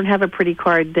if you don't have a pretty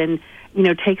card, then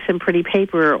take some pretty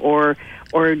paper or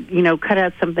cut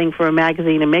out something for a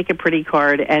magazine and make a pretty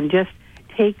card, and just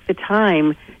take the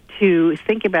time to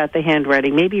think about the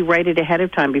handwriting. Maybe write it ahead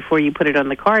of time before you put it on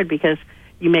the card, because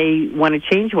you may want to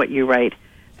change what you write.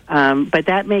 But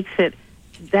that makes it,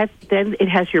 then it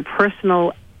has your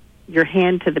personal, your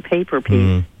hand to the paper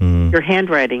piece, your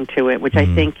handwriting to it, which I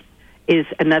think is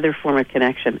another form of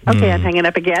connection. Okay, I'm hanging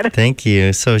up again. Thank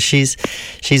you. So she's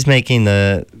making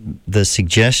the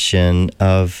suggestion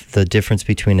of the difference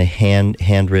between a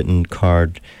handwritten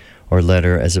card or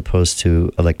letter as opposed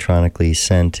to electronically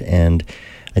sent, and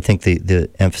I think the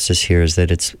emphasis here is that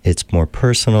it's more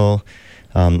personal,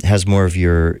 has more of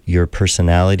your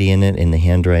personality in it in the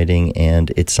handwriting,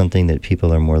 and it's something that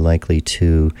people are more likely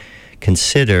to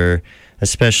consider,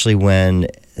 especially when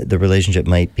the relationship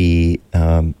might be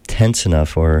tense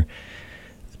enough or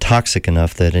toxic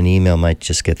enough that an email might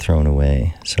just get thrown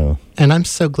away. So, and I'm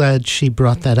so glad she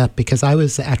brought that up, because I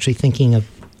was actually thinking of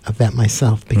that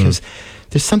myself, because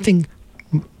there's something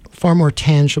far more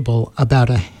tangible about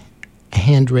a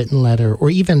handwritten letter, or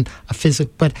even a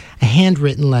physical, but a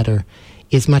handwritten letter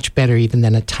is much better even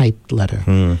than a typed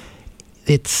letter.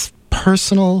 It's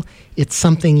personal. It's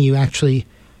something you actually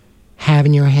have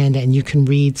in your hand and you can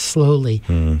read slowly.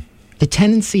 The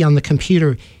tendency on the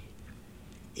computer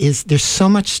is there's so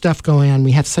much stuff going on.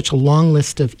 We have such a long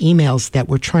list of emails that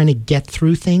we're trying to get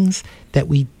through things that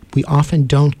we often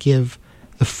don't give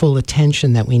the full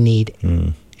attention that we need.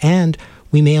 And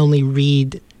we may only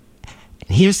read,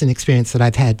 and here's an experience that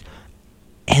I've had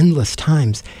endless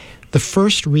times. The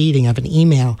first reading of an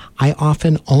email, I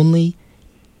often only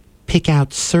pick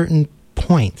out certain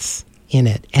points in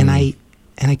it, and I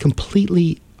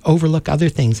completely overlook other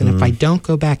things. And if I don't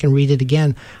go back and read it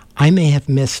again, I may have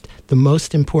missed the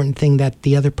most important thing that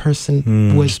the other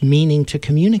person was meaning to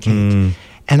communicate.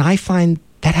 And I find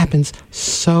that happens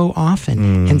so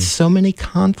often, and so many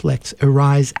conflicts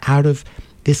arise out of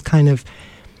this kind of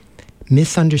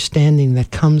misunderstanding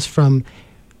that comes from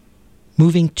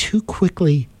moving too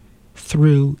quickly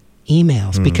through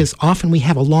emails, because often we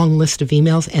have a long list of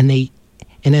emails,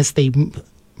 and as they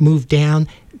move down,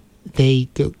 they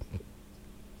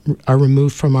are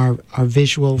removed from our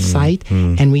visual sight,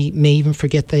 and we may even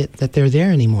forget that they're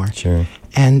there anymore. Sure.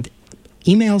 And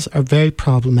emails are very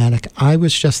problematic. I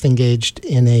was just engaged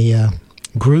in a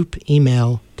group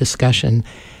email discussion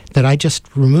that I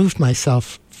just removed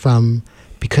myself from,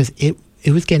 because it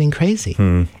was getting crazy.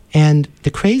 And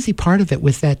the crazy part of it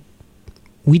was that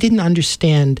we didn't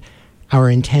understand our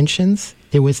intentions.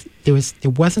 There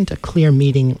wasn't a clear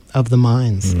meeting of the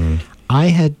minds. I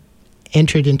had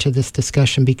entered into this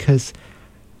discussion because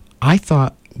I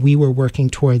thought we were working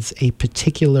towards a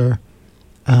particular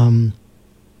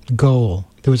goal.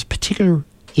 There was a particular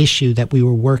issue that we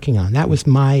were working on. That was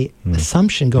my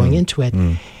assumption going into it.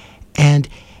 And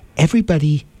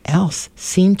everybody else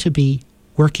seemed to be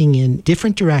working in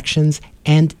different directions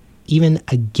and even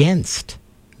against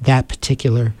that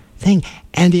particular thing.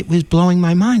 And it was blowing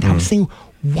my mind. I was saying,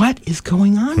 what is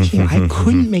going on here? I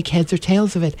couldn't make heads or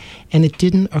tails of it. And it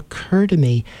didn't occur to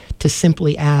me to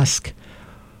simply ask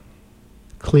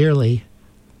clearly,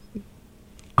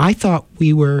 I thought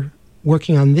we were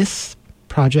working on this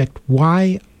project.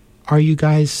 Why are you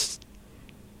guys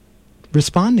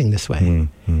responding this way?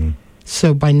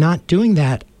 So by not doing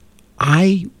that,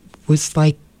 I was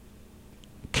like,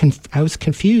 I was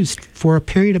confused for a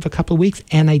period of a couple of weeks,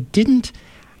 and I didn't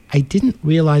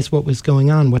realize what was going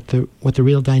on, what the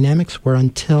real dynamics were,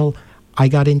 until I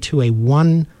got into a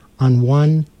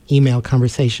one-on-one email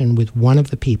conversation with one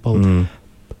of the people,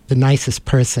 the nicest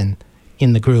person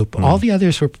in the group. All the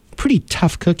others were pretty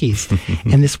tough cookies.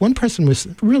 And this one person was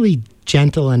really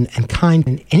gentle and kind,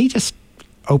 and he just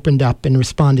opened up and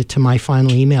responded to my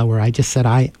final email where I just said,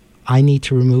 I need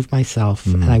to remove myself,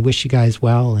 and I wish you guys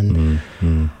well. And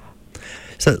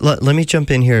So let me jump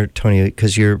in here, Tony,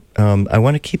 because I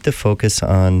want to keep the focus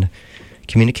on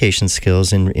communication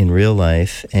skills in real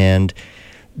life, and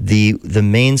the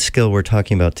main skill we're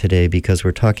talking about today, because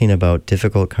we're talking about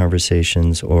difficult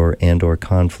conversations or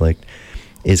conflict,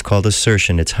 is called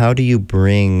assertion. It's how do you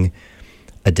bring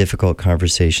a difficult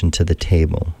conversation to the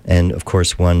table? And of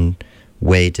course, one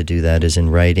way to do that is in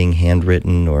writing,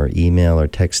 handwritten, or email or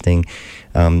texting.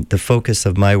 The focus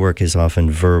of my work is often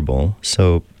verbal,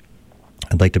 so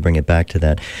I'd like to bring it back to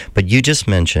that. But you just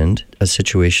mentioned a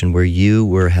situation where you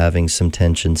were having some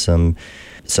tension, a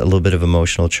little bit of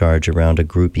emotional charge around a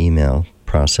group email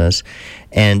process,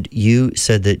 and you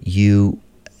said that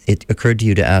it occurred to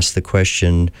you to ask the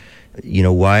question,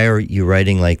 why are you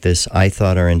writing like this? I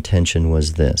thought our intention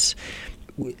was this.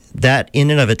 that in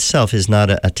and of itself is not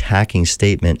an attacking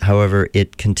statement. However,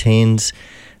 it contains,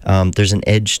 there's an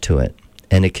edge to it,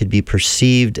 and it could be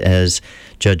perceived as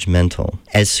judgmental.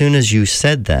 As soon as you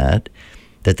said that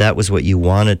that was what you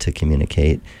wanted to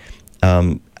communicate,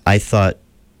 I thought,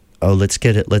 oh, let's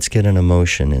get an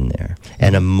emotion in there.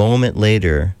 And a moment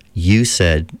later, you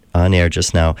said on air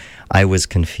just now, I was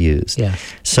confused. Yeah.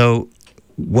 So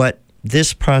what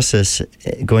this process,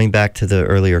 going back to the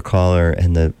earlier caller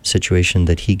and the situation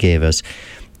that he gave us,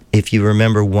 if you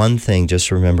remember one thing,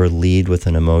 just remember lead with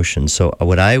an emotion. So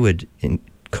what I would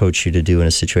coach you to do in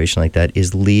a situation like that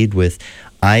is lead with,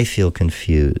 I feel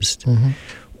confused. Mm-hmm.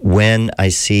 When I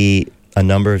see a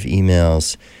number of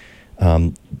emails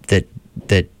that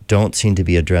don't seem to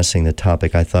be addressing the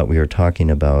topic I thought we were talking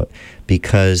about,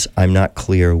 because I'm not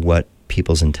clear what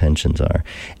people's intentions are.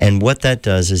 And what that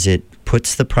does is it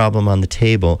puts the problem on the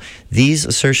table. These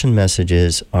assertion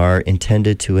messages are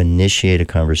intended to initiate a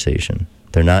conversation.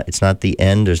 It's not the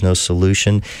end, there's no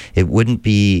solution. It wouldn't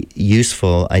be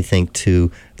useful, I think,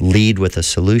 to lead with a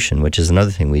solution, which is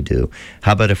another thing we do.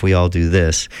 How about if we all do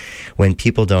this? When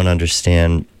people don't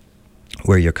understand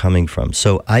where you're coming from.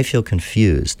 So I feel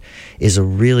confused is a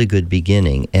really good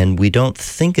beginning, and we don't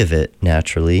think of it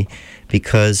naturally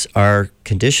because our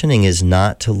conditioning is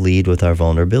not to lead with our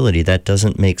vulnerability. That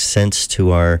doesn't make sense to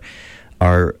our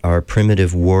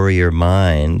primitive warrior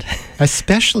mind.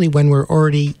 Especially when we're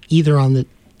already either on the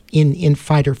in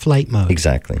fight or flight mode.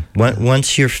 Exactly.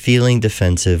 Once you're feeling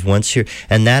defensive,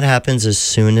 and that happens as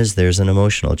soon as there's an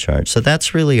emotional charge. So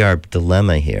that's really our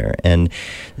dilemma here. And,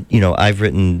 I've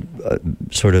written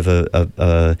sort of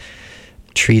a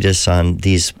treatise on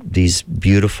these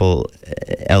beautiful,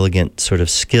 elegant sort of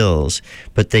skills,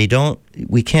 but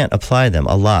we can't apply them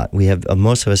a lot.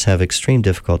 Most of us have extreme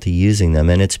difficulty using them,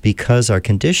 and it's because our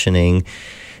conditioning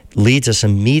leads us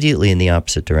immediately in the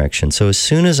opposite direction. So as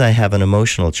soon as I have an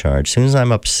emotional charge, as soon as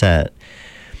I'm upset,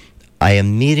 I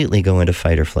immediately go into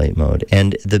fight or flight mode.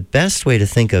 And the best way to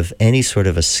think of any sort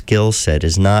of a skill set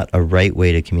is not a right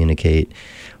way to communicate,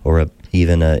 or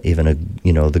even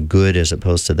the good as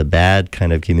opposed to the bad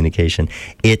kind of communication.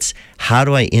 It's how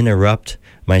do I interrupt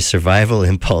my survival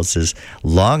impulses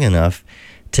long enough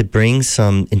to bring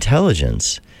some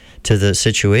intelligence to the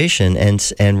situation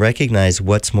and recognize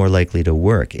what's more likely to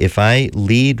work. If I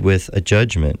lead with a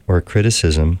judgment or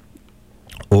criticism,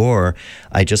 or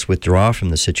I just withdraw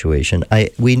from the situation,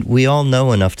 we all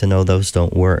know enough to know those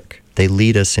don't work. They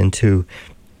lead us into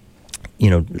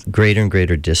greater and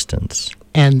greater distance.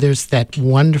 And there's that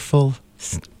wonderful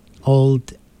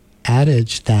old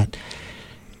adage that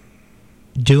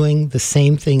doing the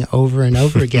same thing over and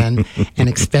over again and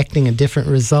expecting a different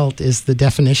result is the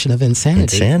definition of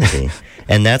insanity.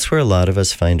 And that's where a lot of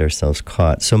us find ourselves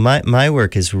caught. So my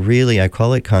work is really, I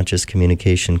call it conscious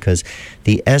communication, because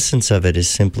the essence of it is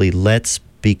simply let's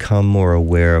become more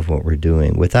aware of what we're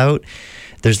doing.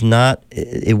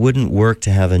 It wouldn't work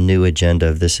to have a new agenda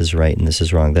of this is right and this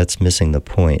is wrong. That's missing the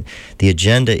point. The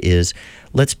agenda is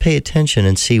let's pay attention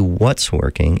and see what's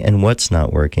working and what's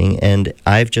not working. And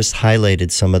I've just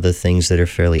highlighted some of the things that are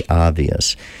fairly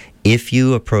obvious. If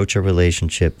you approach a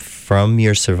relationship from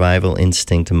your survival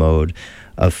instinct mode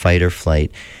of fight or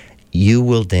flight, you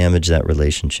will damage that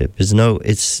relationship.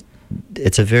 It's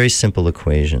a very simple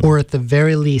equation. Or at the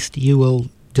very least, you will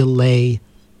delay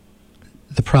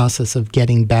the process of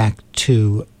getting back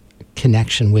to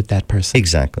connection with that person.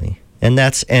 Exactly. And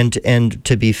that's and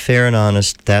to be fair and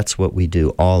honest, that's what we do,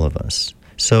 all of us.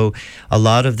 So a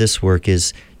lot of this work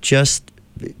is just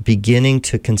beginning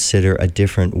to consider a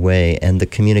different way, and the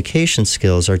communication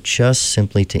skills are just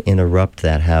simply to interrupt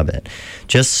that habit.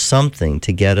 Just something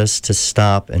to get us to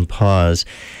stop and pause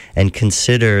and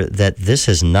consider that this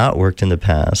has not worked in the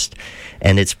past,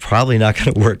 and it's probably not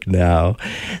going to work now.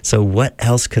 So what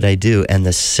else could I do? And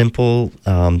the simple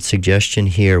suggestion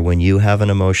here, when you have an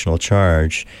emotional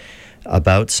charge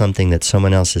about something that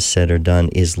someone else has said or done,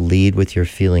 is lead with your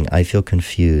feeling. I feel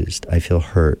confused. I feel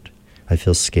hurt. I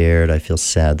feel scared. I feel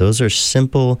sad. Those are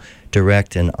simple,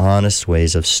 direct, and honest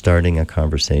ways of starting a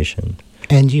conversation.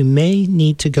 And you may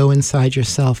need to go inside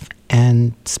yourself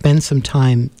and spend some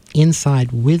time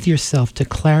inside with yourself to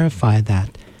clarify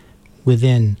that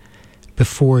within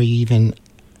before you even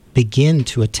begin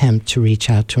to attempt to reach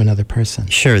out to another person.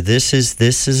 Sure, this is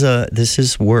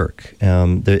work.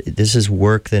 This is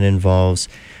work that involves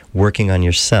working on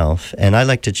yourself, and I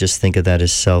like to just think of that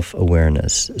as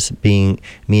self-awareness,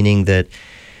 meaning that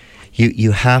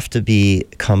you have to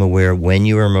become aware when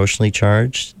you are emotionally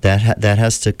charged. That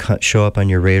has to show up on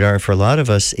your radar. For a lot of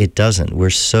us, it doesn't. We're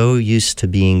so used to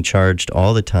being charged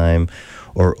all the time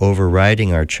or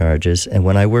overriding our charges. And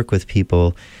when I work with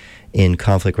people, in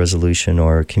conflict resolution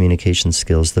or communication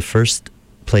skills, the first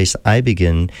place I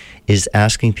begin is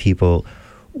asking people,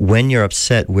 when you're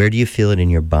upset, where do you feel it in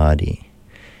your body?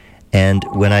 And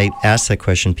when I ask that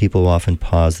question, people will often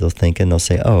pause. They'll think and they'll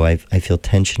say, oh, I feel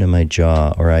tension in my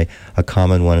jaw. Or a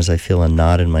common one is I feel a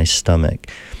knot in my stomach.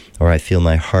 Or I feel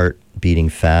my heart beating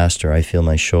fast. Or I feel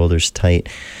my shoulders tight.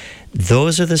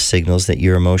 Those are the signals that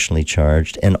you're emotionally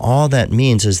charged. And all that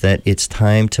means is that it's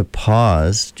time to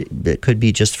pause. It could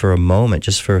be just for a moment,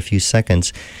 just for a few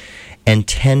seconds, and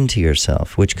tend to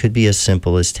yourself, which could be as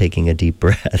simple as taking a deep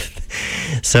breath.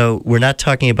 So we're not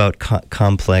talking about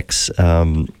complex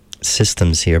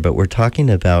systems here, but we're talking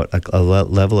about a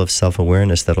level of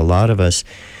self-awareness that a lot of us,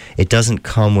 it doesn't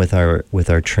come with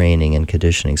our training and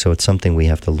conditioning. So it's something we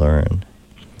have to learn.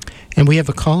 And we have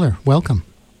a caller. Welcome.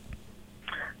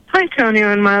 Hi, Tony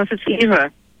and Miles. It's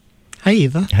Eva. Hi,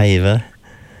 Eva. Hi, Eva.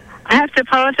 I have to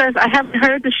apologize. I haven't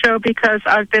heard the show because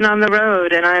I've been on the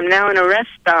road, and I'm now in a rest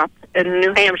stop in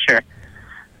New Hampshire.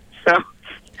 So,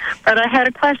 but I had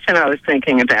a question I was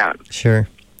thinking about. Sure.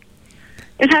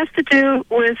 It has to do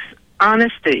with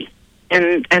honesty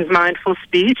and mindful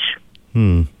speech.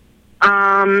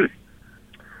 I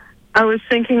was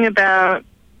thinking about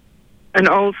an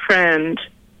old friend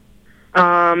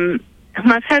whom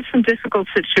I've had some difficult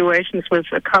situations with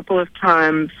a couple of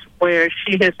times where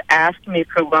she has asked me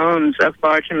for loans of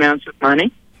large amounts of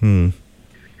money.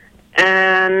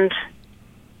 And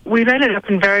we've ended up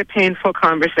in very painful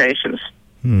conversations.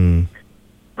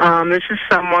 This is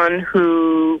someone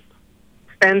who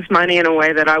spends money in a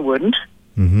way that I wouldn't,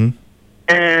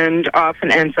 and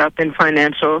often ends up in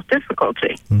financial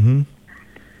difficulty.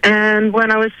 And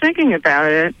when I was thinking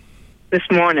about it this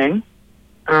morning,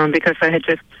 because I had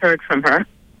just heard from her,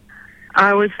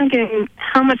 I was thinking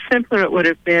how much simpler it would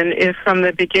have been if from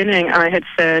the beginning I had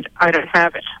said, I don't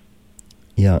have it.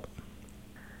 Yeah.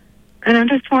 And I'm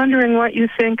just wondering what you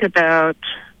think about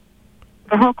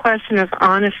the whole question of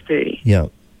honesty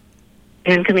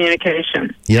in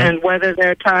communication. And whether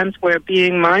there are times where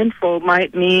being mindful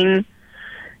might mean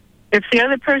if the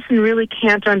other person really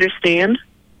can't understand,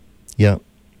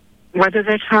 whether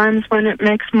there are times when it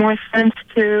makes more sense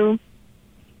to,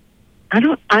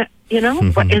 what,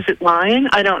 is it lying?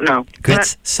 I don't know.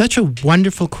 That's such a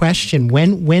wonderful question.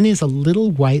 When is a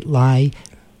little white lie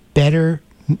better,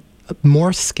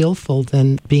 more skillful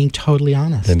than being totally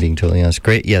honest?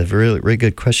 Great. Yeah, very, very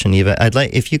good question, Eva. I'd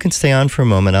like, if you can stay on for a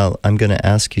moment, I'm going to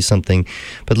ask you something.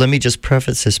 But let me just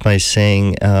preface this by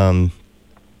saying,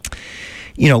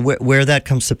 where that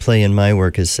comes to play in my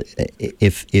work is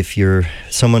if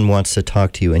someone wants to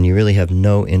talk to you and you really have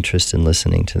no interest in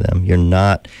listening to them,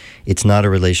 it's not a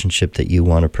relationship that you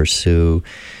want to pursue,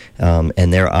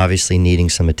 and they're obviously needing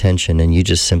some attention and you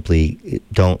just simply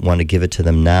don't want to give it to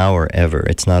them now or ever.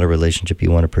 It's not a relationship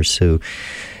you want to pursue.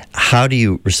 How do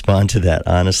you respond to that?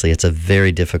 Honestly, it's a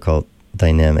very difficult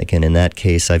dynamic. And in that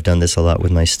case, I've done this a lot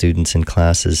with my students in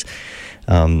classes.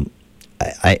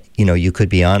 You could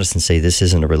be honest and say, this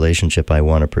isn't a relationship I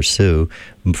want to pursue.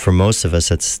 For most of us,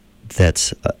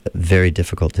 that's very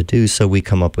difficult to do, so we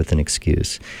come up with an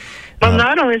excuse. Well,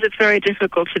 not only is it very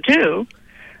difficult to do,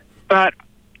 but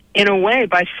in a way,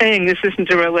 by saying this isn't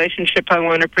a relationship I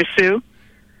want to pursue,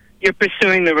 you're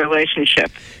pursuing the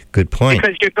relationship. Good point.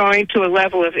 Because you're going to a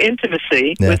level of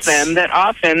intimacy with them that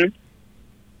often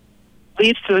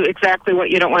leads to exactly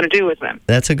what you don't want to do with them.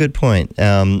 That's a good point.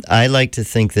 I like to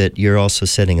think that you're also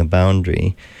setting a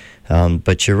boundary.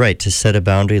 But you're right, to set a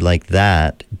boundary like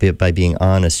that, by being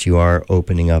honest, you are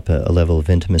opening up a level of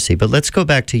intimacy. But let's go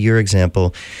back to your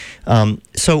example. I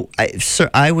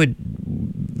would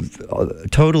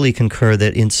totally concur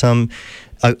that in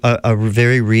a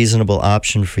very reasonable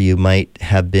option for you might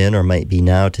have been or might be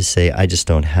now to say, I just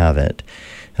don't have it.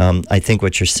 I think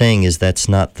what you're saying is that's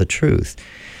not the truth.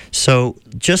 So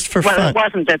just for fun... Well, it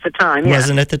wasn't at the time,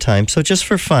 Wasn't at the time. So just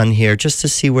for fun here, just to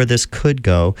see where this could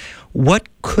go, what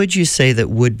could you say that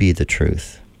would be the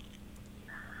truth?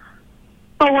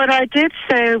 Well, what I did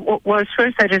say was,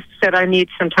 first I just said I need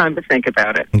some time to think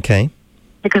about it. Okay.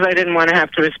 Because I didn't want to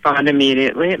have to respond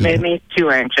immediately. It made me too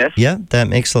anxious. Yeah, that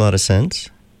makes a lot of sense.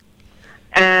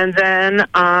 And then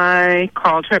I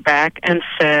called her back and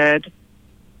said,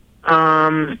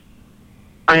 I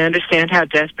understand how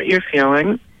desperate you're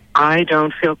feeling. I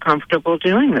don't feel comfortable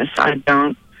doing this. I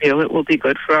don't feel it will be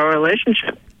good for our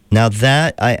relationship. Now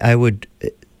that, I would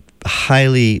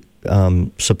highly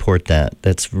support that.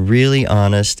 That's really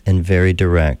honest and very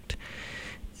direct.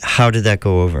 How did that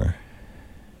go over?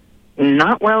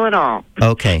 Not well at all.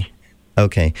 Okay.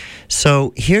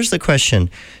 So here's the question.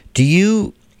 Do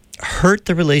you hurt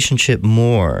the relationship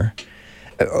more?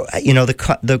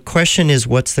 the question is,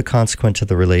 what's the consequence of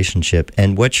the relationship?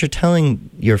 And what you're telling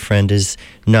your friend is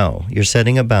no. You're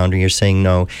setting a boundary. You're saying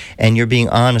no, and you're being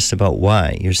honest about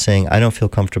why. You're saying, I don't feel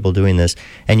comfortable doing this,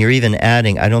 and you're even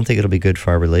adding, I don't think it'll be good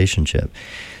for our relationship.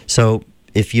 So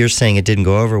if you're saying it didn't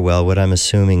go over well, what I'm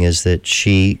assuming is that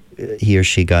he or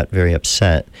she got very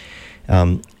upset.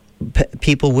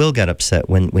 People will get upset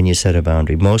when you set a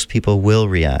boundary. Most people will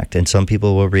react, and some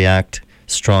people will react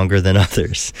stronger than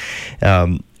others.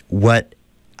 What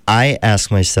I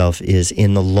ask myself is,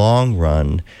 in the long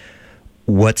run,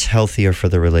 what's healthier for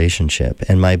the relationship?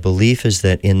 And my belief is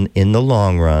that in the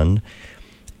long run,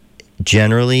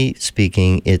 generally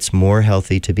speaking, it's more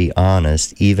healthy to be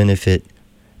honest, even if it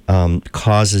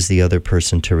causes the other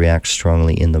person to react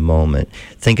strongly in the moment.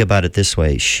 Think about it this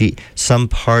way. Some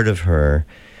part of her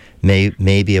may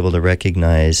be able to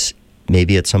recognize,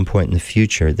 maybe at some point in the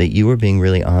future, that you were being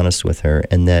really honest with her,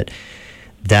 and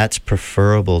that's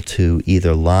preferable to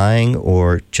either lying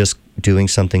or just doing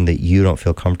something that you don't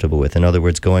feel comfortable with. In other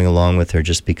words, going along with her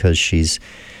just because she's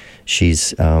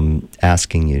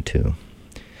asking you to.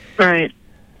 Right.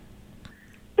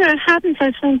 Yeah, it happens,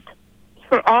 I think,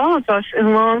 for all of us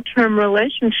in long-term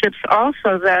relationships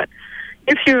also, that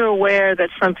if you're aware that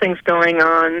something's going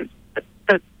on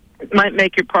that might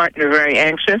make your partner very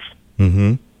anxious,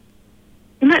 mm-hmm.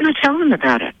 you might not tell them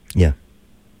about it. Yeah.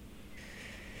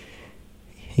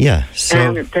 Yeah. So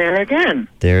and there again.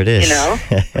 There it is. You know?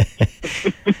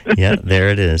 Yeah, there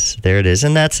it is. There it is.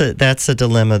 And that's a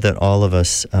dilemma that all of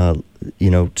us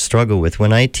struggle with.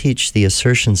 When I teach the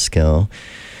assertion skill,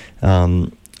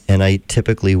 and I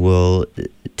typically will,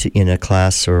 in a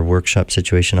class or workshop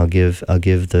situation, I'll give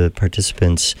the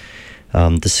participants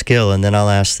the skill, and then I'll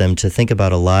ask them to think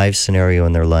about a live scenario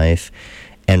in their life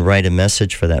and write a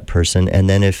message for that person. And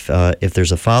then if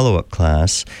there's a follow-up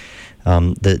class,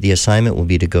 the assignment will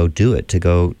be to go do it, to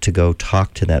go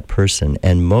talk to that person.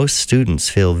 And most students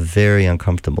feel very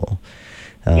uncomfortable.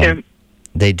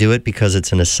 They do it because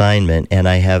it's an assignment, and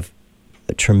I have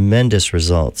tremendous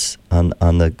results on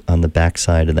the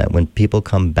backside of that. When people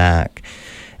come back,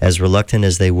 as reluctant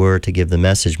as they were to give the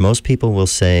message, most people will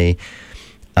say,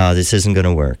 this isn't going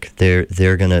to work. They're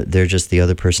just, the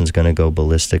other person's going to go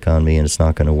ballistic on me, and it's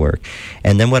not going to work.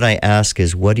 And then what I ask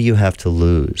is, what do you have to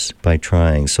lose by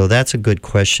trying? So that's a good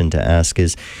question to ask,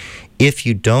 is if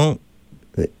you don't,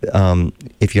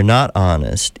 if you're not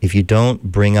honest, if you don't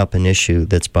bring up an issue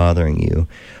that's bothering you,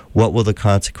 what will the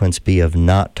consequence be of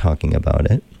not talking about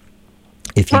it?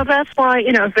 Well, that's why,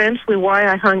 eventually why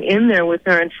I hung in there with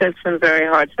her and said some very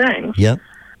hard things. Yep.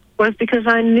 Was because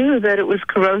I knew that it was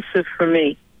corrosive for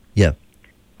me. Yeah.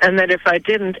 And that if I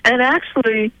didn't, and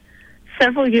actually,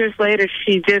 several years later,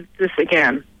 she did this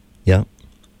again. Yeah.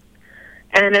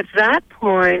 And at that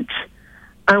point,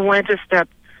 I went a step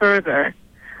further,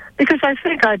 because I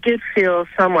think I did feel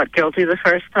somewhat guilty the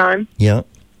first time. Yeah.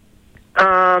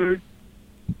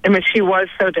 I mean, she was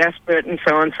so desperate and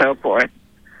so on and so forth.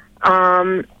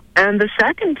 And the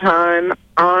second time,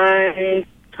 I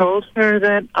told her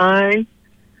that I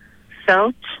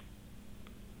felt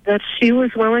that she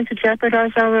was willing to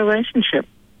jeopardize our relationship.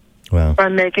 Wow. By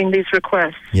making these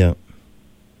requests. Yeah.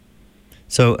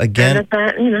 So again,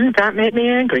 and that made me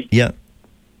angry. Yeah.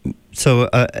 So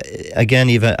again,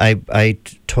 Eva, I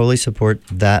totally support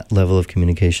that level of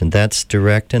communication. That's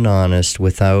direct and honest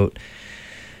without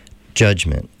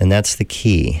judgment, and that's the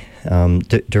key.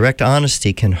 Direct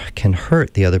honesty can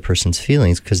hurt the other person's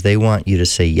feelings because they want you to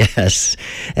say yes,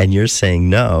 and you're saying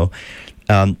no.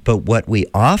 But what we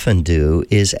often do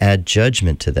is add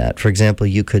judgment to that. For example,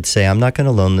 you could say, I'm not going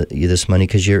to loan you this money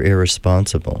because you're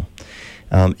irresponsible.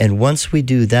 And once we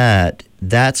do that,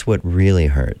 that's what really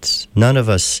hurts. None of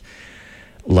us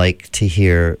like to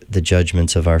hear the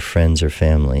judgments of our friends or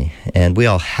family. And we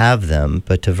all have them,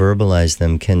 but to verbalize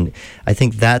them I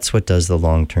think that's what does the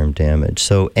long-term damage.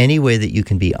 So any way that you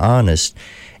can be honest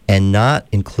and not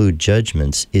include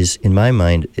judgments is, in my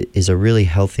mind, is a really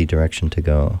healthy direction to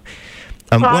go.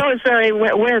 I was very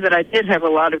aware that I did have a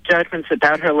lot of judgments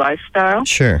about her lifestyle.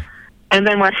 Sure. And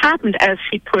then what happened as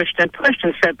she pushed and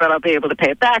said, but I'll be able to pay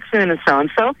it back soon and so on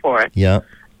and so forth. Yeah.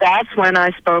 That's when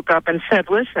I spoke up and said,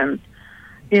 listen,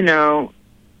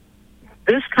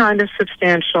 this kind of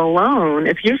substantial loan,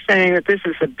 if you're saying that this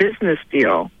is a business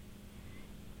deal,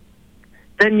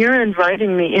 then you're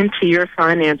inviting me into your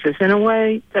finances in a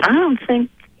way that I don't think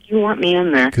you want me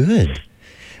in there. Good.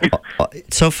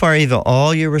 So far, Eva,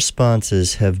 all your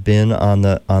responses have been on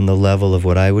the level of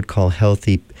what I would call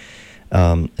healthy,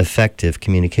 effective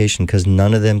communication, because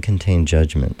none of them contain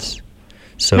judgments.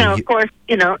 So now, of course,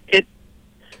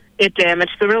 it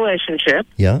damaged the relationship.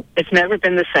 Yeah. It's never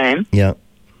been the same. Yeah.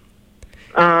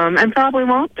 and probably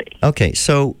won't be. Okay,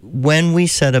 so when we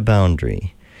set a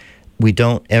boundary, we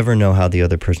don't ever know how the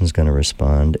other person's going to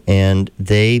respond, and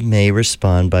they may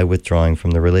respond by withdrawing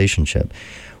from the relationship.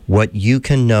 What you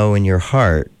can know in your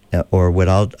heart, or what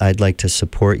I'd like to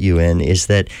support you in, is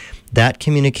that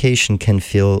communication can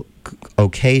feel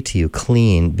okay to you,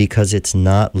 clean, because it's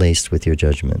not laced with your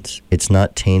judgments. It's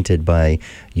not tainted by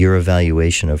your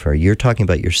evaluation of her. You're talking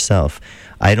about yourself.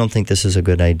 I don't think this is a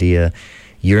good idea.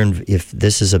 If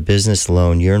this is a business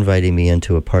loan, you're inviting me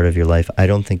into a part of your life. I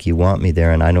don't think you want me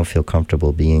there, and I don't feel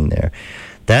comfortable being there.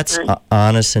 That's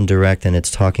honest and direct, and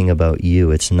it's talking about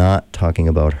you. It's not talking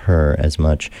about her as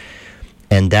much.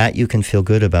 And that you can feel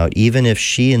good about, even if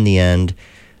she, in the end,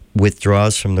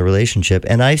 withdraws from the relationship.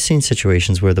 And I've seen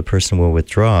situations where the person will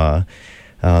withdraw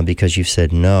because you've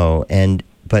said no,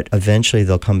 but eventually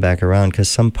they'll come back around because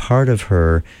some part of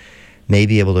her may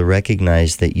be able to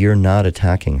recognize that you're not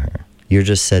attacking her. You're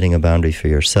just setting a boundary for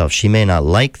yourself. She may not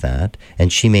like that,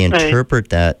 and she may interpret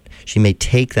that, she may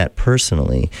take that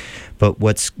personally. But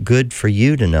what's good for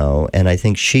you to know, and I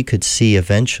think she could see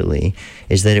eventually,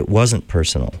 is that it wasn't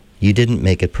personal. You didn't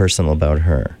make it personal about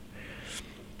her.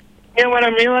 You know, what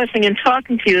I'm realizing in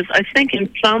talking to you is I think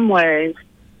in some ways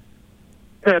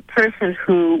the person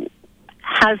who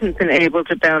hasn't been able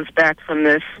to bounce back from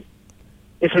this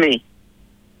is me.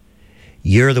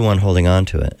 You're the one holding on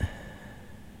to it.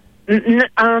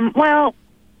 Well,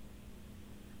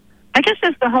 I guess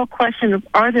there's the whole question of,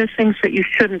 are there things that you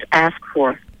shouldn't ask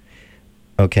for?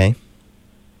 Okay.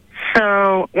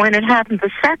 So when it happened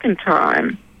the second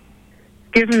time,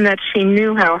 given that she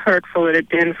knew how hurtful it had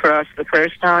been for us the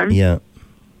first time,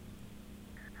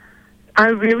 I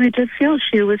really did feel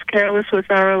she was careless with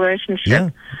our relationship. Yeah.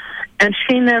 And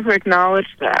she never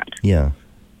acknowledged that. Yeah.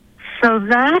 So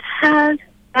that has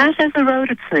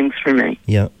eroded things for me.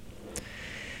 Yeah.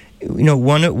 You know,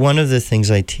 one of the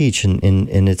things I teach, and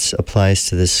it applies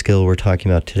to this skill we're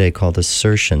talking about today called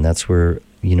assertion. That's where,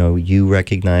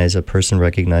 a person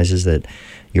recognizes that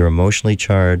you're emotionally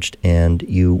charged and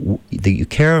you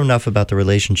care enough about the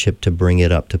relationship to bring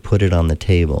it up, to put it on the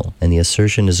table. And the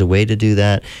assertion is a way to do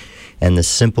that. And the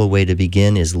simple way to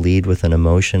begin is lead with an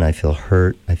emotion. I feel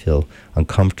hurt. I feel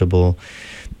uncomfortable.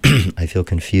 I feel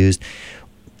confused.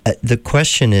 The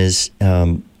question is,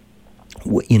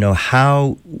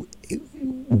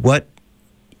 what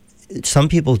some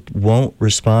people won't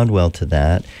respond well to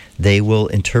that. They will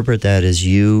interpret that as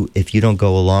if you don't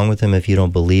go along with them, if you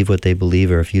don't believe what they believe,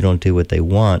 or if you don't do what they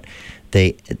want,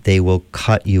 they will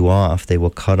cut you off. They will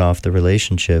cut off the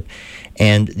relationship,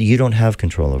 and you don't have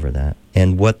control over that.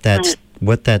 And what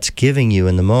that's giving you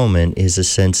in the moment is a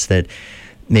sense that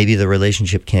maybe the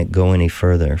relationship can't go any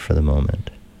further for the moment.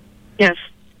 Yes.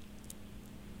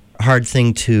 Hard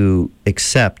thing to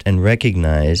accept and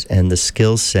recognize, and the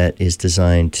skill set is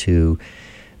designed to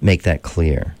make that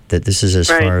clear, that this is as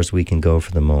far as we can go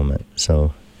for the moment.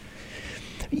 So,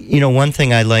 one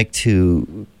thing I like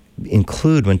to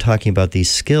include when talking about these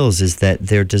skills is that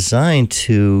they're designed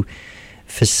to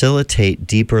facilitate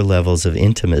deeper levels of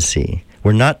intimacy.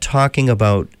 We're not talking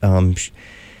about, I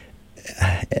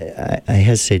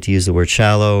hesitate to use the word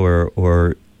shallow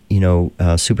or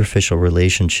superficial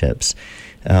relationships.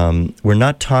 We're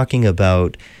not talking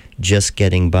about just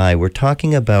getting by. We're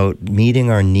talking about meeting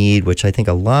our need, which I think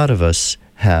a lot of us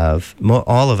have,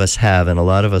 all of us have, and a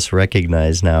lot of us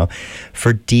recognize now,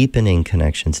 for deepening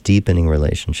connections, deepening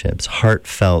relationships,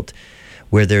 heartfelt,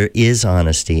 where there is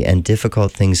honesty and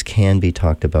difficult things can be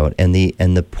talked about. And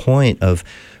the point of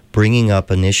bringing up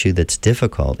an issue that's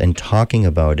difficult and talking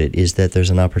about it is that there's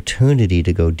an opportunity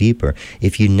to go deeper.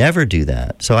 If you never do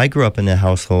that, so I grew up in a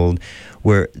household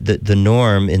where the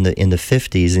norm in the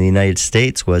 50s in the United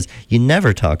States was you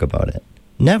never talk about it.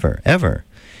 Never, ever.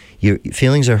 Your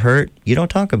feelings are hurt, you don't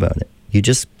talk about it. You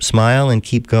just smile and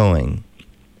keep going.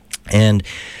 And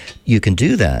you can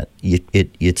do that.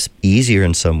 It's easier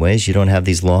in some ways. You don't have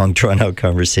these long, drawn-out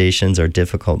conversations or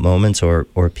difficult moments or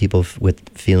people with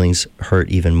feelings hurt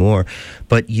even more.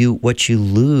 But what you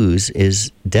lose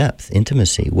is depth,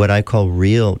 intimacy, what I call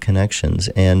real connections.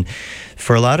 And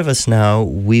for a lot of us now,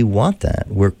 we want that.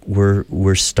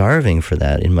 We're starving for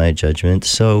that, in my judgment.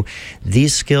 So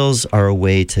these skills are a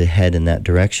way to head in that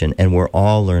direction, and we're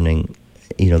all learning.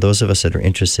 Those of us that are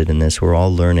interested in this, we're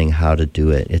all learning how to do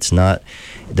it. It's not,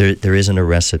 there isn't a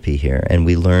recipe here, and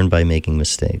we learn by making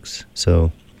mistakes.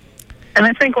 So, and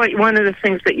I think one of the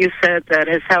things that you said that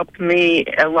has helped me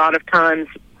a lot of times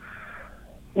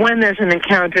when there's an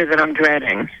encounter that I'm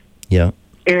dreading,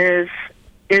 is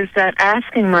that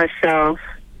asking myself,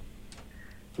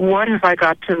 what have I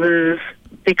got to lose?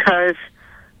 Because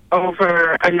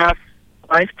over enough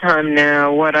lifetime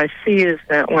now, what I see is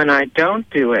that when I don't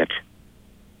do it,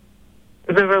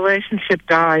 the relationship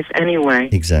dies anyway.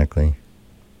 Exactly.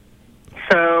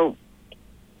 So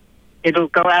it'll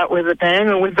go out with a bang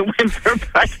or with a whimper,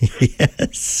 but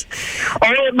yes.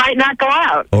 Or it might not go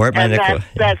out. Or it might and not go.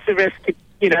 That's the risk.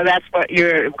 That's what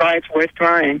why it's worth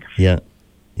trying. Yeah.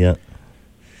 Yeah.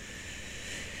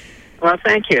 Well,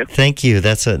 thank you. Thank you.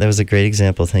 That was a great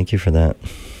example. Thank you for that.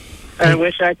 I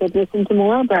wish I could listen to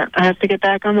more, but I have to get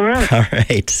back on the road. All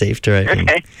right. Safe driving.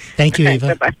 Okay. Thank you,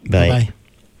 Eva. Bye-bye. Bye. Bye.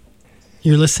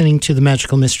 You're listening to the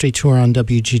Magical Mystery Tour on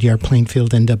WGDR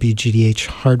Plainfield and WGDH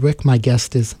Hardwick. My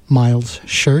guest is Miles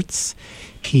Sherts.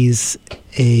 He's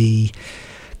a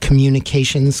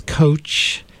communications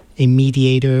coach, a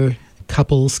mediator,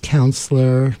 couples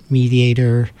counselor,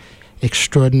 mediator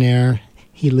extraordinaire.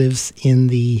 He lives in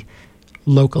the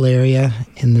local area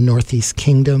in the Northeast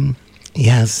Kingdom. He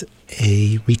has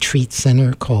a retreat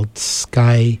center called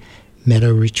Sky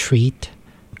Meadow Retreat,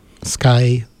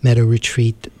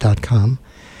 SkyMeadowRetreat.com.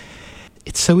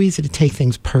 It's so easy to take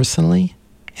things personally,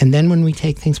 and then when we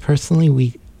take things personally,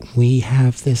 we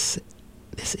have this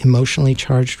emotionally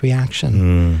charged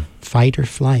reaction, fight or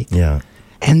flight. Yeah.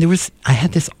 And I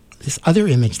had this other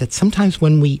image that sometimes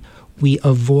when we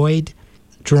avoid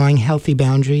drawing healthy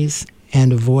boundaries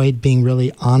and avoid being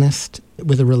really honest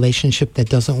with a relationship that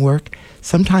doesn't work,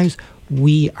 sometimes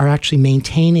we are actually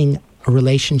maintaining a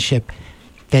relationship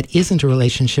that isn't a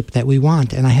relationship that we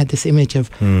want. And I had this image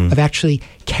of actually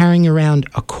carrying around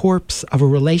a corpse of a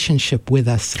relationship with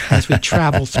us as we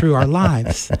travel through our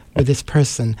lives with this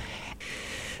person.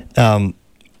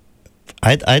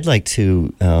 I'd like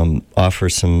to offer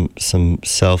some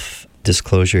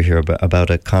self-disclosure here about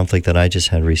a conflict that I just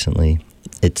had recently.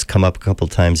 It's come up a couple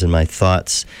times in my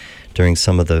thoughts during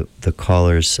some of the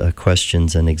callers'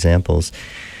 questions and examples.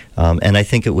 And I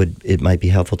think it might be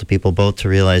helpful to people both to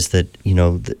realize that,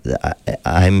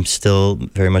 I'm still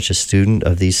very much a student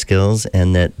of these skills,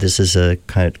 and that this is a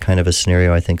kind of a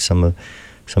scenario I think some of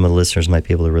the listeners might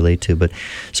be able to relate to. But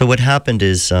so what happened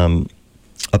is,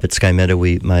 up at Sky Meadow,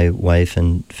 my wife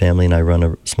and family and I run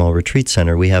a small retreat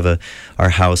center. We have our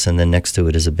house, and then next to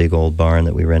it is a big old barn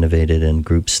that we renovated, and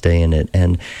groups stay in it.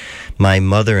 And my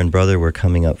mother and brother were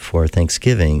coming up for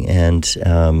Thanksgiving, and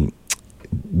the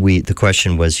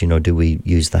question was, do we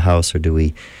use the house or do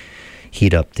we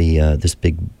heat up this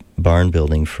big barn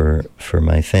building for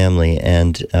my family?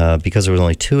 And because there was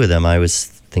only two of them, I was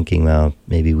thinking, well,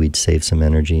 maybe we'd save some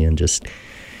energy and just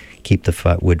keep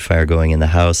the wood fire going in the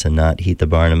house and not heat the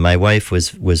barn. And my wife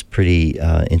was pretty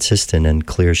insistent and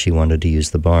clear she wanted to use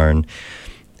the barn,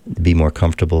 be more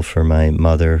comfortable for my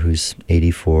mother, who's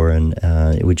 84, and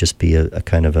it would just be a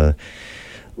kind of a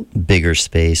bigger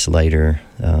space, lighter,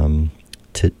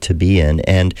 to be in.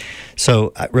 And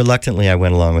so reluctantly I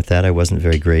went along with that. I wasn't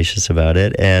very gracious about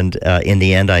it. And in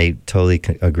the end, I totally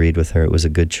agreed with her. It was a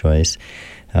good choice.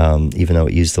 Even though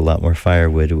it used a lot more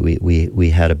firewood, we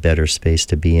had a better space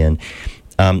to be in.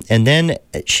 And then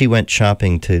she went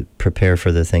shopping to prepare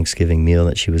for the Thanksgiving meal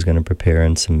that she was going to prepare,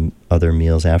 and some other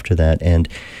meals after that, and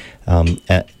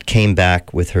came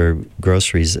back with her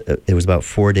groceries. It was about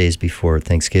 4 days before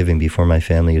Thanksgiving, before my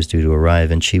family was due to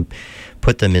arrive, and she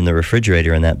put them in the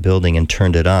refrigerator in that building and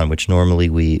turned it on, which normally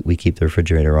we keep the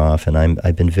refrigerator off. And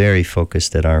I've been very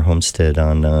focused at our homestead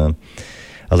on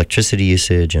electricity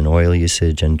usage and oil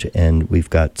usage, and we've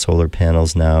got solar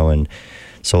panels now, and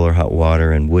solar hot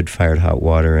water, and wood-fired hot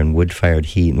water, and wood-fired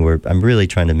heat, and I'm really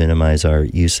trying to minimize our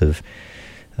use of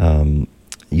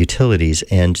utilities.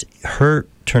 And her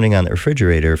turning on the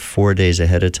refrigerator 4 days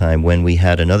ahead of time, when we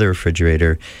had another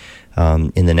refrigerator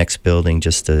in the next building,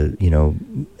 just a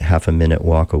half a minute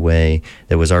walk away,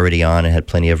 that was already on and had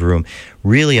plenty of room,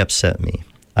 really upset me.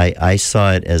 I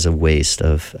saw it as a waste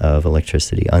of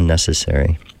electricity,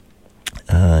 unnecessary.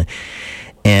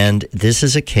 And this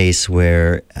is a case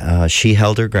where she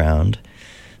held her ground,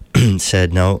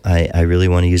 said, no, I really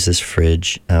want to use this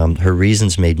fridge. Her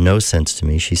reasons made no sense to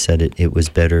me. She said it was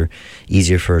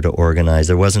easier for her to organize.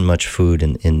 There wasn't much food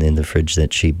in the fridge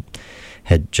that she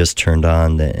had just turned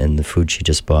on, and the food she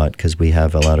just bought, because we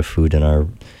have a lot of food in our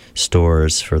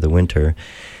stores for the winter.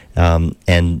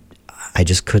 And I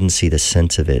just couldn't see the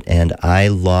sense of it, and I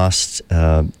lost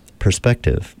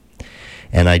perspective,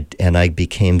 and I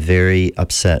became very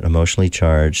upset, emotionally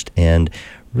charged, and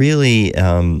really,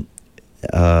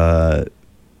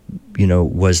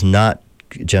 was not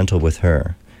gentle with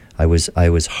her. I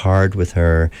was hard with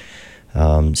her.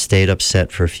 Stayed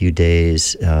upset for a few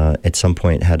days. At some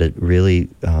point, had a really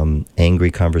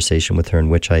angry conversation with her in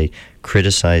which I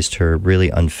criticized her really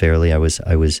unfairly. I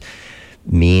was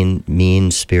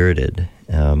mean-spirited.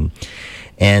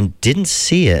 and didn't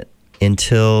see it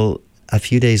until a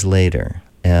few days later.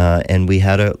 And we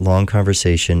had a long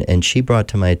conversation, and she brought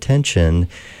to my attention,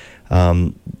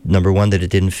 number one, that it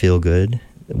didn't feel good,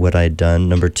 what I'd done.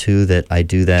 Number two, that I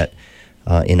do that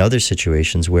in other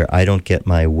situations where I don't get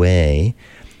my way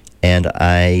and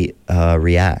I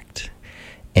react.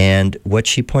 And what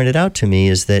she pointed out to me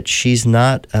is that she's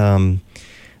not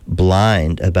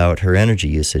blind about her energy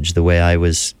usage the way I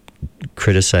was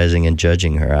criticizing and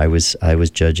judging her. I was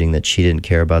judging that she didn't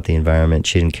care about the environment,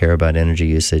 she didn't care about energy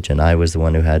usage, and I was the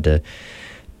one who had to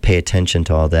pay attention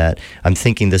to all that. I'm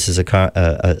thinking this is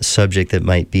a subject that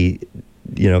might be,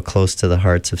 close to the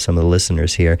hearts of some of the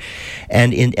listeners here,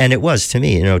 and it was to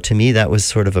me. To me, that was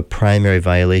sort of a primary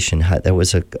violation. That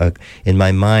was in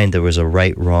my mind, there was a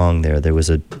right wrong there. There was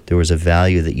a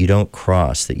value that you don't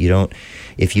cross. That you don't.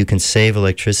 If you can save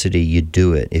electricity, you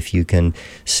do it. If you can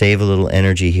save a little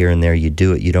energy here and there, you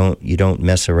do it. You don't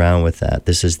mess around with that.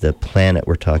 This is the planet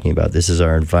we're talking about. This is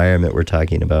our environment we're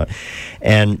talking about.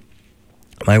 And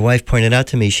my wife pointed out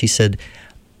to me, she said,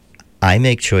 I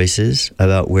make choices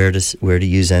about where to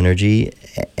use energy,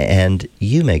 and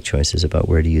you make choices about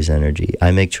where to use energy.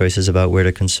 I make choices about where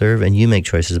to conserve, and you make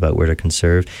choices about where to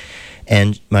conserve.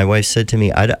 And my wife said to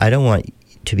me, I don't want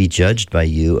to be judged by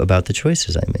you about the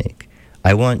choices I make.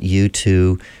 I want you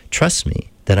to trust me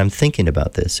that I'm thinking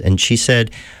about this. And she said,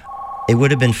 it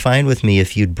would have been fine with me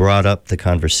if you'd brought up the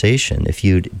conversation, if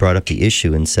you'd brought up the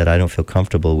issue and said, I don't feel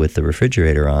comfortable with the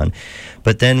refrigerator on.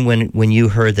 But then when you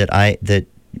heard that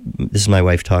this is my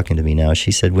wife talking to me now. She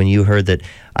said, when you heard that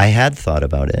I had thought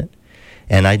about it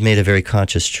and I'd made a very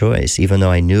conscious choice, even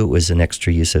though I knew it was an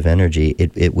extra use of energy,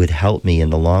 it would help me in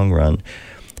the long run.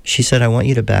 She said, I want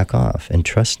you to back off and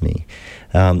trust me.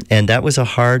 And that was a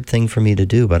hard thing for me to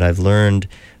do, but I've learned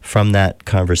from that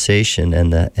conversation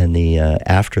and the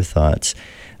afterthoughts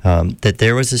that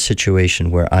there was a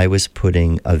situation where I was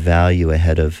putting a value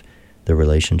ahead of the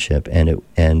relationship,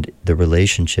 and the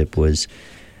relationship was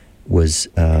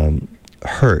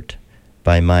hurt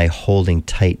by my holding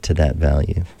tight to that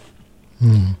value.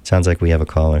 Sounds like we have a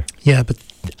caller. Yeah, but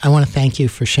I want to thank you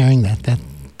for sharing that.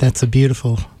 That's a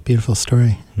beautiful, beautiful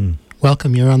story.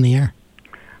 Welcome, you're on the air.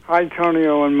 Hi,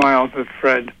 Tonio and Miles. It's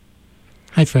Fred.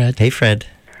 Hi, Fred. Hey, Fred.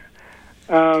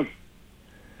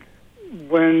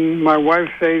 When my wife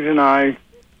Sage and I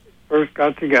first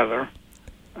got together,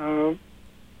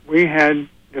 we had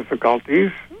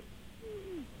difficulties.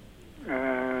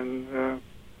 And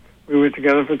we were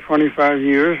together for 25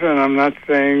 years, and I'm not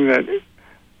saying that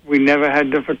we never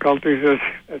had difficulties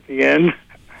at the end,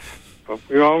 but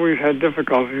we always had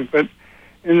difficulties. But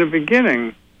in the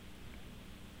beginning,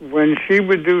 when she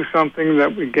would do something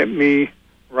that would get me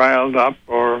riled up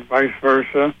or vice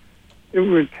versa, it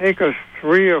would take us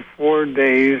 3 or 4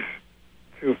 days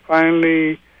to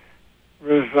finally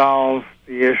resolve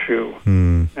the issue.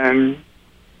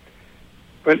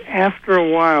 But after a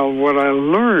while, what I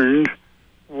learned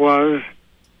was,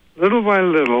 little by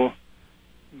little,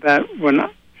 that when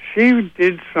she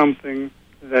did something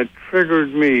that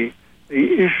triggered me,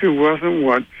 the issue wasn't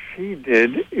what she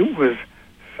did, it was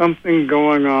something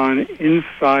going on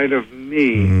inside of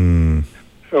me.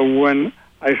 So when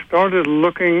I started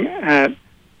looking at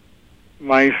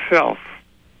myself,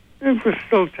 it would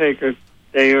still take a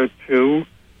day or two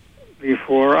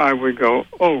before I would go,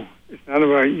 oh, it's not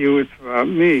about you, it's about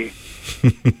me.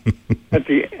 At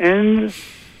the end,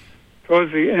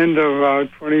 towards the end of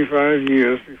about 25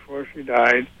 years before she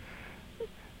died,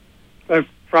 that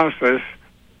process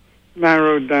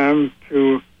narrowed down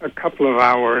to a couple of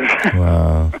hours.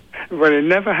 Wow. But it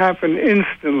never happened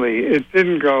instantly. It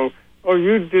didn't go, oh,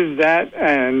 you did that,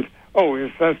 and, oh,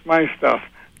 that's my stuff.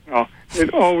 No,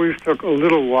 it always took a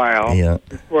little while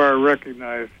before I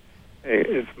recognized, hey,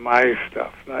 it's my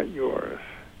stuff, not yours.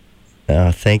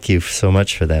 Thank you so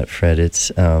much for that, Fred.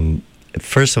 It's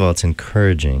first of all, it's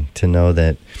encouraging to know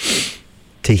that,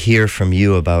 to hear from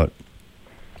you about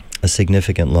a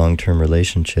significant long-term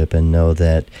relationship and know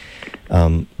that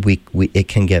it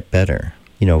can get better.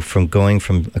 From going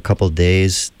from a couple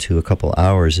days to a couple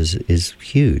hours is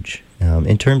huge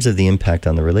in terms of the impact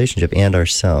on the relationship and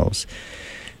ourselves.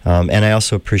 And I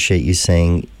also appreciate you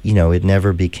saying, it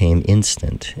never became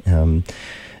instant.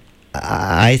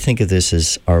 I think of this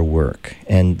as our work,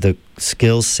 and the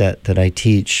skill set that I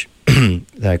teach,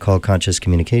 that I call conscious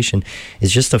communication,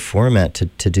 is just a format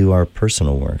to do our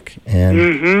personal work,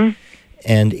 and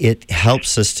it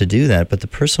helps us to do that. But the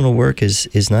personal work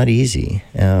is not easy.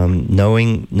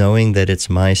 Knowing that it's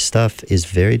my stuff is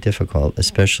very difficult,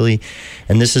 especially,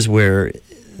 and this is where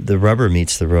the rubber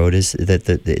meets the road, is that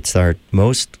it's our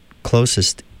most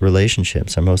closest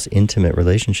relationships, our most intimate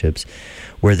relationships,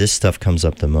 where this stuff comes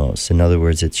up the most. In other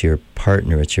words, it's your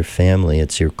partner, it's your family,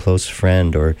 it's your close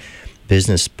friend or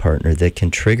business partner that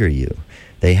can trigger you.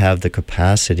 They have the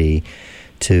capacity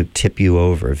to tip you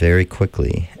over very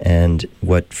quickly. And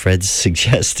what Fred's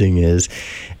suggesting is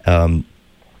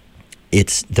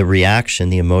it's the reaction,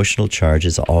 the emotional charge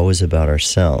is always about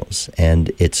ourselves.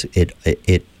 And it's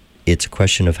a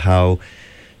question of how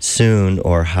soon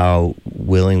or how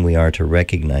willing we are to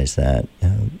recognize that.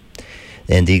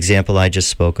 And the example I just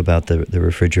spoke about, the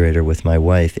refrigerator with my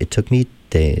wife, it took me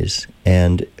days,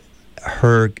 and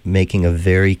her making a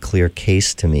very clear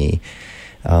case to me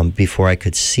before I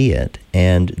could see it.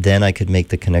 And then I could make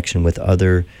the connection with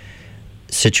other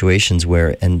situations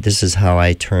where, and this is how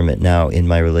I term it now in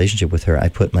my relationship with her, I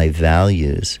put my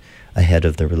values ahead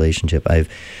of the relationship.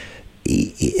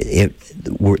 The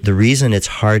reason it's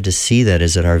hard to see that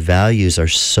is that our values are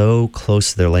so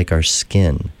close. They're like our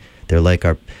skin.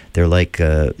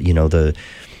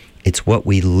 It's what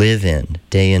we live in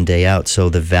day out. So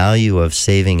the value of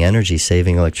saving energy,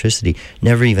 saving electricity,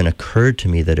 never even occurred to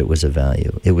me that it was a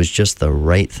value. It was just the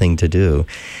right thing to do.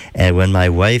 And when my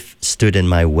wife stood in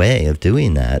my way of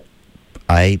doing that,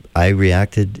 I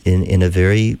reacted in a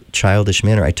very childish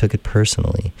manner. I took it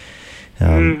personally.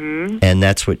 And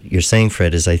that's what you're saying,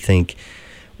 Fred, is I think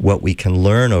what we can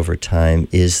learn over time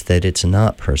is that it's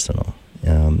not personal.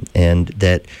 And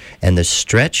the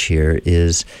stretch here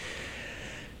is,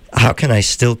 how can I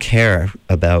still care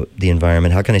about the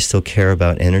environment? How can I still care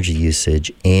about energy usage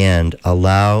and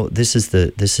allow, this is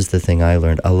the thing I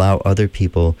learned, allow other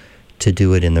people to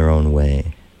do it in their own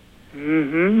way.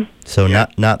 So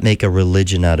not make a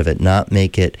religion out of it, not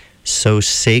make it so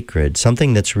sacred,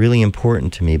 something that's really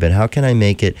important to me, but how can I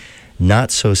make it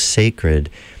not so sacred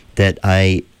that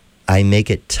I make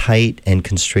it tight and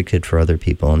constricted for other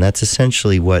people? And that's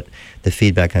essentially what the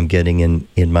feedback I'm getting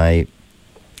in my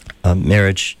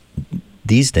marriage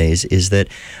these days is that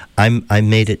I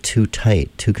made it too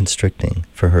tight, too constricting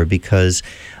for her because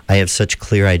I have such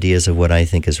clear ideas of what I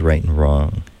think is right and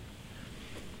wrong.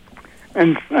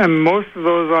 And most of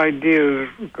those ideas,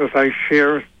 because I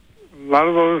share a lot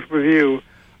of those with you,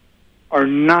 are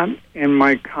not in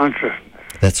my consciousness.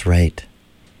 That's right.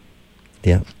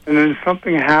 Yeah. And then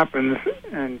something happens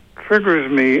and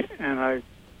triggers me, and I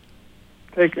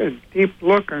take a deep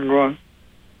look and go,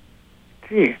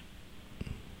 gee,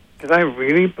 did I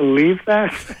really believe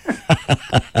that?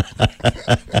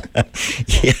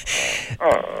 Yeah.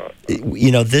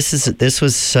 This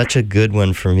was such a good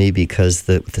one for me because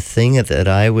the thing that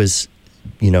I was,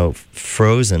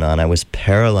 frozen on, I was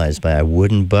paralyzed by, I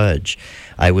wouldn't budge,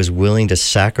 I was willing to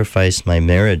sacrifice my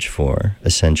marriage for,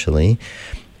 essentially,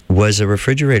 was a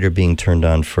refrigerator being turned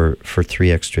on for 3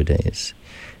 extra days.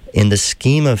 In the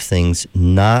scheme of things,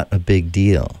 not a big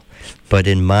deal. But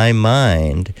in my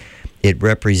mind, it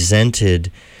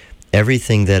represented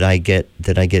everything that I get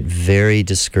very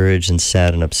discouraged and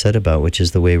sad and upset about, which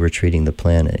is the way we're treating the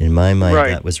planet. In my mind,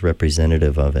 That was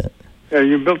representative of it. Yeah,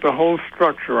 you built a whole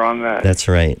structure on that. That's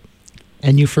right.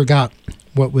 And you forgot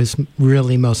what was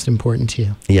really most important to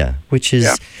you. Yeah, which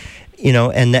is,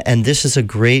 and this is a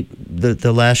great,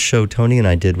 the last show Tony and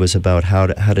I did was about how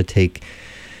to take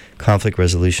conflict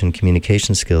resolution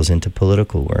communication skills into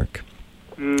political work.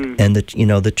 And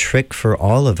the trick for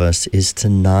all of us is to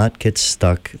not get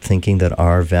stuck thinking that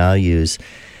our values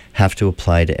have to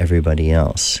apply to everybody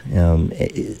else. And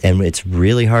it's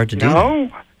really hard to do. No.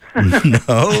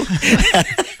 No.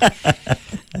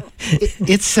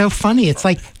 It's so funny. It's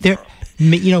like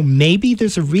maybe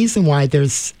there's a reason why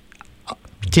there's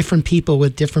different people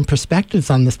with different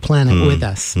perspectives on this planet with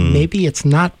us. Maybe it's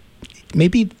not.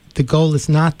 Maybe the goal is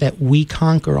not that we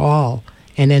conquer all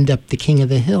and end up the king of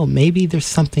the hill. Maybe there's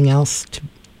something else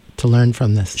to learn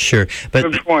from this. Sure, but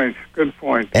good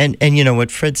point. And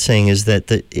what Fred's saying is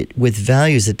that with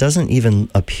values, it doesn't even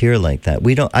appear like that.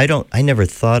 I never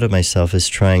thought of myself as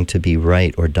trying to be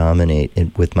right or dominate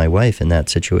with my wife in that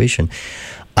situation.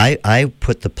 I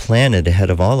put the planet ahead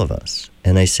of all of us,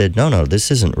 and I said, no, this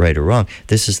isn't right or wrong.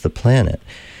 This is the planet.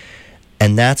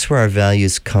 And that's where our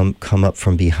values come up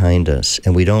from behind us,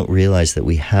 and we don't realize that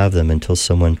we have them until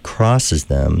someone crosses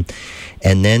them,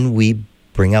 and then we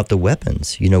bring out the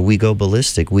weapons. We go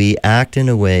ballistic. We act in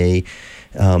a way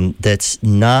that's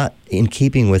not in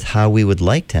keeping with how we would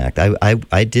like to act.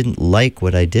 I didn't like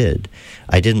what I did.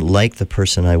 I didn't like the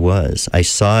person I was. I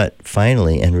saw it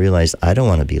finally and realized I don't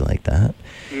want to be like that.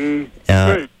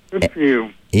 Good for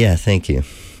you. Yeah, thank you.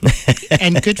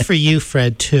 And good for you,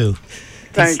 Fred, too.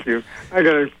 Thank you. I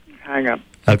got to hang up.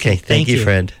 Okay, thank you,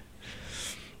 Fred.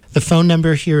 The phone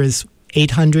number here is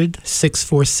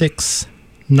 800-646-9656.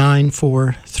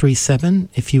 9437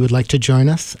 if you would like to join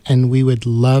us, and we would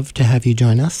love to have you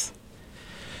join us.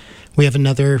 We have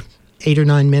another 8 or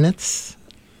 9 minutes,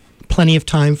 plenty of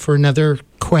time for another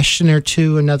question or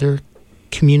two, another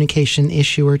communication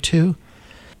issue or two.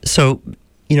 So,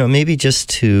 maybe just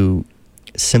to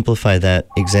simplify that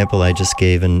example I just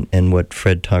gave and what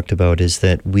Fred talked about is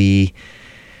that we,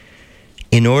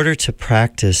 in order to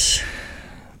practice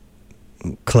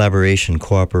collaboration,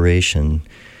 cooperation,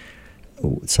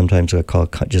 sometimes I call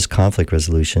it just conflict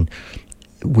resolution,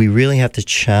 we really have to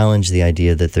challenge the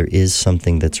idea that there is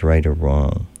something that's right or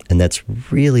wrong. And that's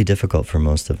really difficult for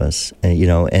most of us.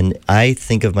 And I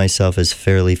think of myself as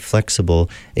fairly flexible,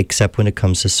 except when it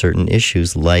comes to certain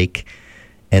issues like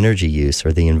energy use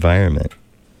or the environment.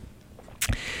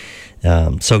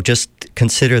 So just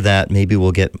consider that. Maybe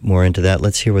we'll get more into that.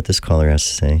 Let's hear what this caller has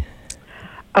to say.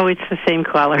 Oh, it's the same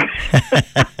caller.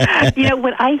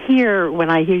 What I hear when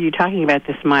I hear you talking about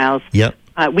this, Miles, yep.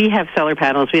 We have solar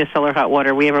panels, we have solar hot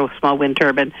water, we have a small wind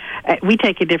turbine. We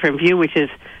take a different view, which is,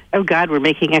 oh, God, we're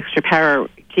making extra power.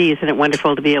 Gee, isn't it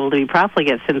wonderful to be able to be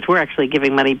profligate since we're actually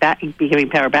giving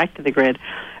power back to the grid.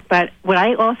 But what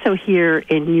I also hear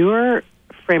in your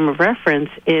frame of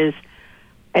reference is,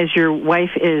 as your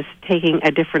wife is taking a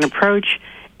different approach,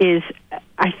 is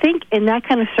I think in that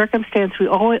kind of circumstance, we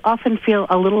often feel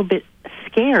a little bit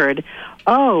scared.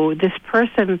 Oh, this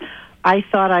person I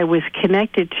thought I was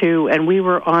connected to and we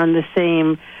were on the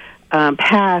same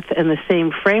path and the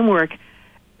same framework,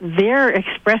 they're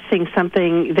expressing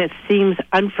something that seems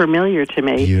unfamiliar to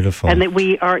me. Beautiful. And that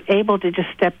we are able to just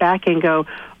step back and go,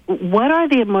 what are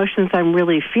the emotions I'm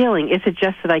really feeling? Is it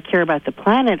just that I care about the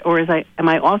planet, or am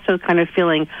I also kind of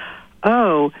feeling,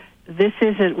 oh, this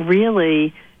isn't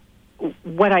really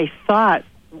what I thought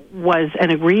was an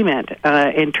agreement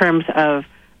in terms of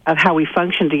how we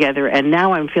function together, and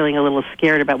now I'm feeling a little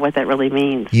scared about what that really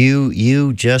means.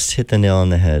 You just hit the nail on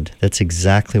the head. That's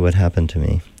exactly what happened to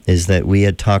me, is that we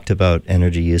had talked about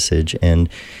energy usage, and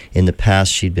in the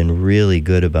past she'd been really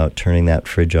good about turning that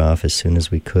fridge off as soon as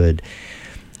we could.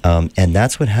 And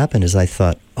that's what happened, is I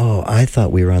thought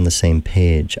we were on the same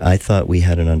page. I thought we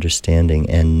had an understanding,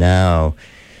 and now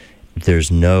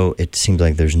it seems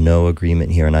like there's no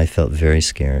agreement here, and I felt very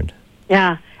scared.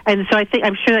 Yeah. And so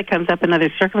I'm sure that comes up in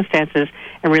other circumstances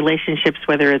and relationships,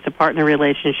 whether it's a partner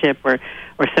relationship or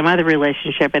some other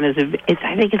relationship. And I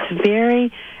think it's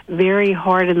very, very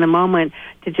hard in the moment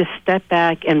to just step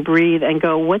back and breathe and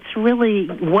go, what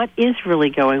is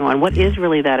really going on? What is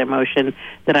really that emotion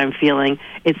that I'm feeling?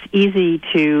 It's easy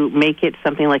to make it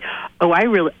something like, oh, I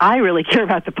really care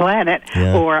about the planet,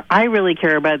 yeah. or I really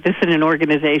care about this in an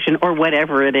organization, or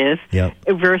whatever it is, yep.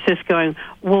 versus going,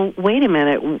 well, wait a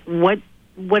minute,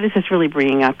 what is this really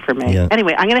bringing up for me? Yeah.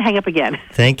 Anyway, I'm going to hang up again.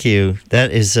 Thank you.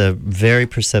 That is a very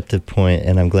perceptive point,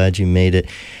 and I'm glad you made it.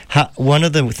 One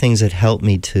of the things that helped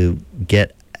me to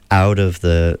get out of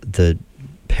the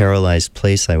paralyzed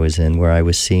place I was in, where I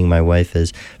was seeing my wife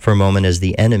for a moment as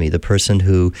the enemy, the person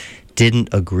who didn't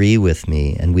agree with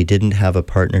me, and we didn't have a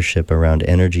partnership around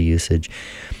energy usage,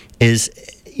 is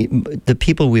the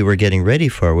people we were getting ready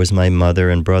for was my mother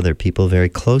and brother, people very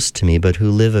close to me, but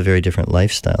who live a very different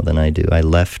lifestyle than I do. I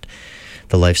left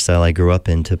the lifestyle I grew up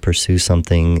in to pursue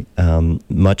something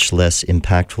much less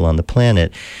impactful on the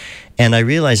planet. And I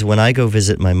realized when I go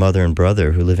visit my mother and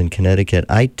brother who live in Connecticut,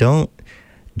 I don't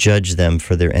judge them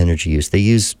for their energy use. They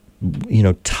use,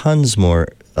 tons more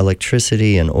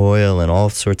electricity and oil and all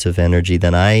sorts of energy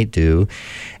than I do.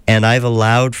 And I've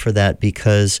allowed for that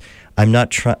because I'm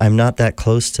not that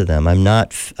close to them. I'm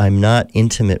not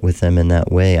intimate with them in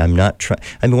that way.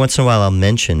 Once in a while I'll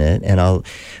mention it,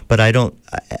 but I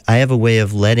have a way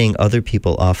of letting other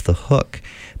people off the hook.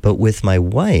 But with my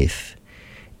wife,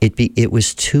 it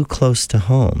was too close to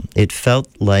home. It felt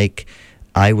like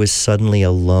I was suddenly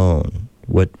alone.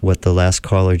 What the last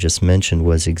caller just mentioned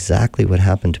was exactly what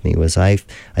happened to me. Was I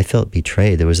felt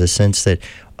betrayed. There was a sense that,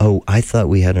 I thought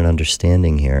we had an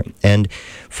understanding here. And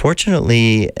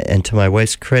fortunately, and to my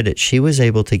wife's credit, she was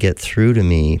able to get through to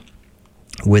me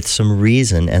with some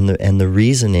reason, and the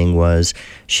reasoning was,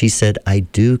 she said, I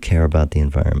do care about the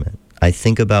environment. I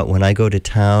think about when I go to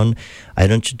town, I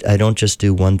don't just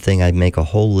do one thing, I make a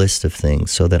whole list of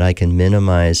things so that I can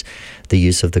minimize the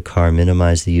use of the car,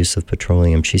 minimize the use of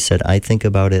petroleum. She said, I think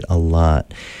about it a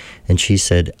lot. And she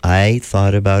said, I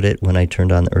thought about it when I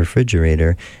turned on the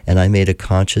refrigerator, and I made a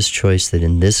conscious choice that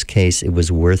in this case it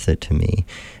was worth it to me.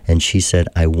 And she said,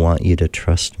 I want you to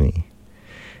trust me.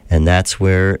 And that's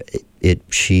where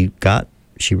she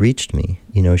reached me.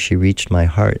 She reached my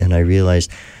heart, and I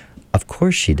realized, of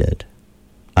course she did.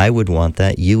 I would want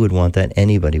that. You would want that.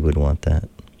 Anybody would want that.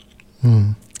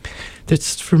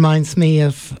 This reminds me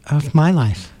of my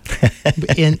life.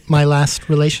 In my last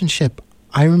relationship,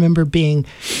 I remember being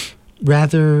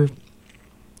rather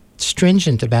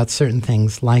stringent about certain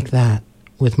things like that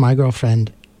with my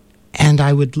girlfriend. And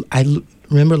I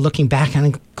remember looking back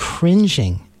and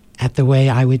cringing at the way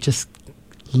I would just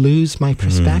lose my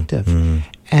perspective.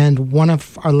 And one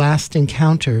of our last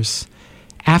encounters,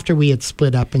 after we had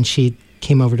split up and she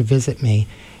came over to visit me,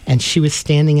 and she was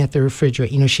standing at the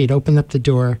refrigerator. You know, she had opened up the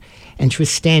door, and she was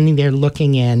standing there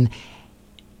looking in,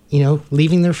 you know,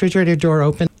 leaving the refrigerator door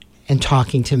open and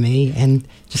talking to me and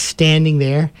just standing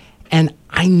there. And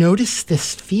I noticed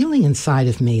this feeling inside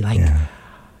of me, like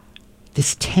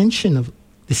this tension of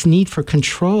this need for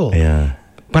control. Yeah.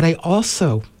 But I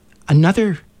also,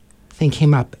 another thing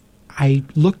came up. I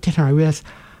looked at her, I realized,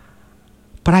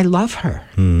 but I love her.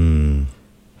 And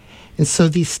so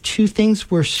these two things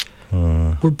were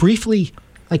briefly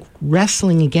like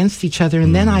wrestling against each other,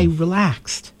 and then I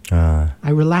relaxed. I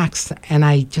relaxed, and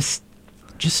I just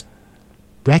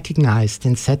recognized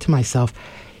and said to myself,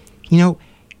 you know,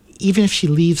 even if she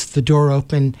leaves the door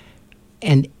open,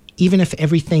 and even if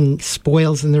everything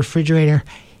spoils in the refrigerator,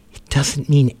 it doesn't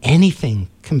mean anything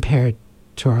compared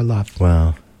to our love.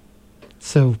 Wow.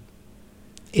 So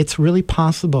it's really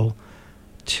possible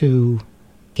to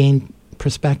gain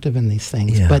perspective in these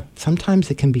things, but sometimes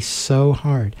it can be so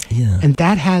hard. And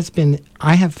that has been,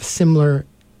 I have a similar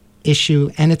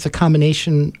issue, and it's a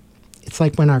combination. It's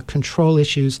like when our control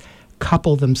issues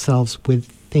couple themselves with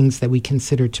things that we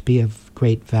consider to be of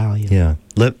great value. Yeah.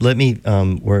 Let me,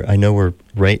 I know we're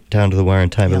right down to the wire in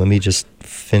time, but let me just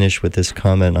finish with this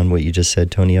comment on what you just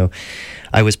said, Tonio.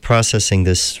 I was processing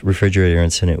this refrigerator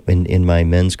incident in my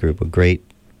men's group, a great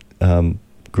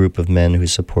group of men who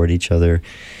support each other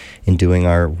in doing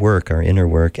our work, our inner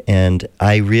work. And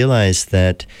I realized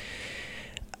that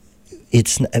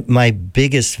it's my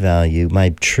biggest value, my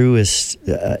truest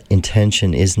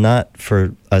intention is not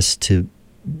for us to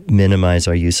minimize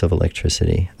our use of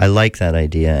electricity. I like that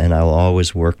idea, and I'll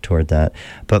always work toward that.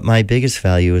 But my biggest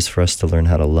value is for us to learn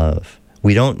how to love.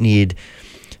 We don't need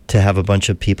to have a bunch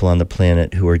of people on the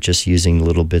planet who are just using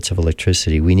little bits of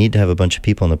electricity. We need to have a bunch of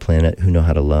people on the planet who know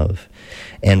how to love.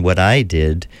 And what I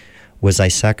did was I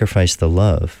sacrificed the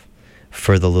love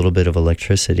for the little bit of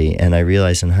electricity. And I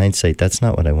realized in hindsight, that's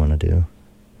not what I want to do.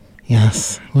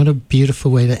 Yes. What a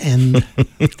beautiful way to end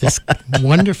this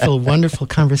wonderful, wonderful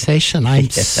conversation. I'm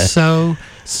so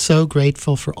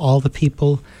grateful for all the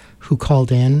people who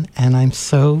called in, and I'm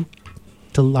so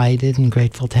delighted and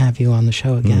grateful to have you on the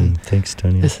show again. Thanks,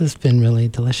 Tony. This has been really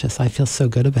delicious. I feel so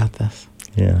good about this.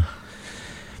 Yeah.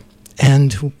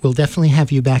 And we'll definitely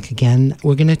have you back again.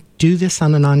 We're going to do this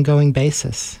on an ongoing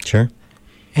basis. Sure.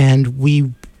 And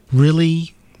we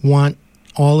really want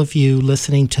all of you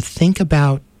listening to think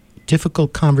about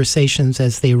difficult conversations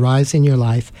as they arise in your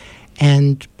life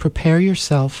and prepare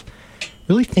yourself.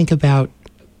 Really think about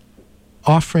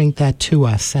offering that to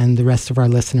us and the rest of our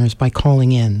listeners by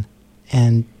calling in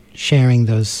and sharing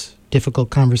those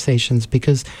difficult conversations,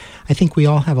 because I think we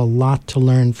all have a lot to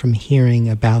learn from hearing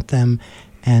about them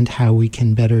and how we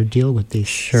can better deal with these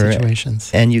situations.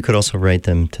 And you could also write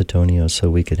them to Tonio so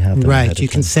we could have them. Right. You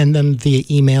can send them via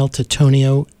email to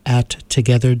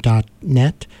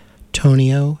tonio@together.net,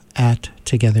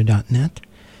 tonio@together.net.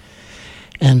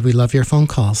 And we love your phone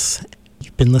calls.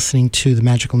 You've been listening to the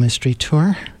Magical Mystery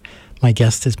Tour. My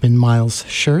guest has been Miles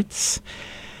Sherts.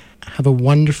 Have a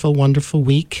wonderful, wonderful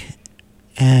week,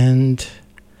 and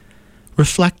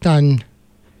reflect on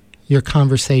your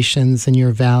conversations and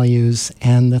your values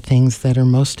and the things that are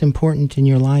most important in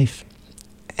your life.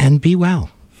 And be well.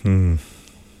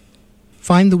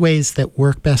 Find the ways that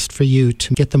work best for you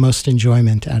to get the most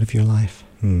enjoyment out of your life.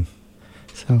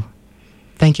 So,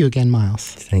 thank you again, Miles.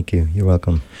 Thank you. You're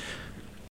welcome.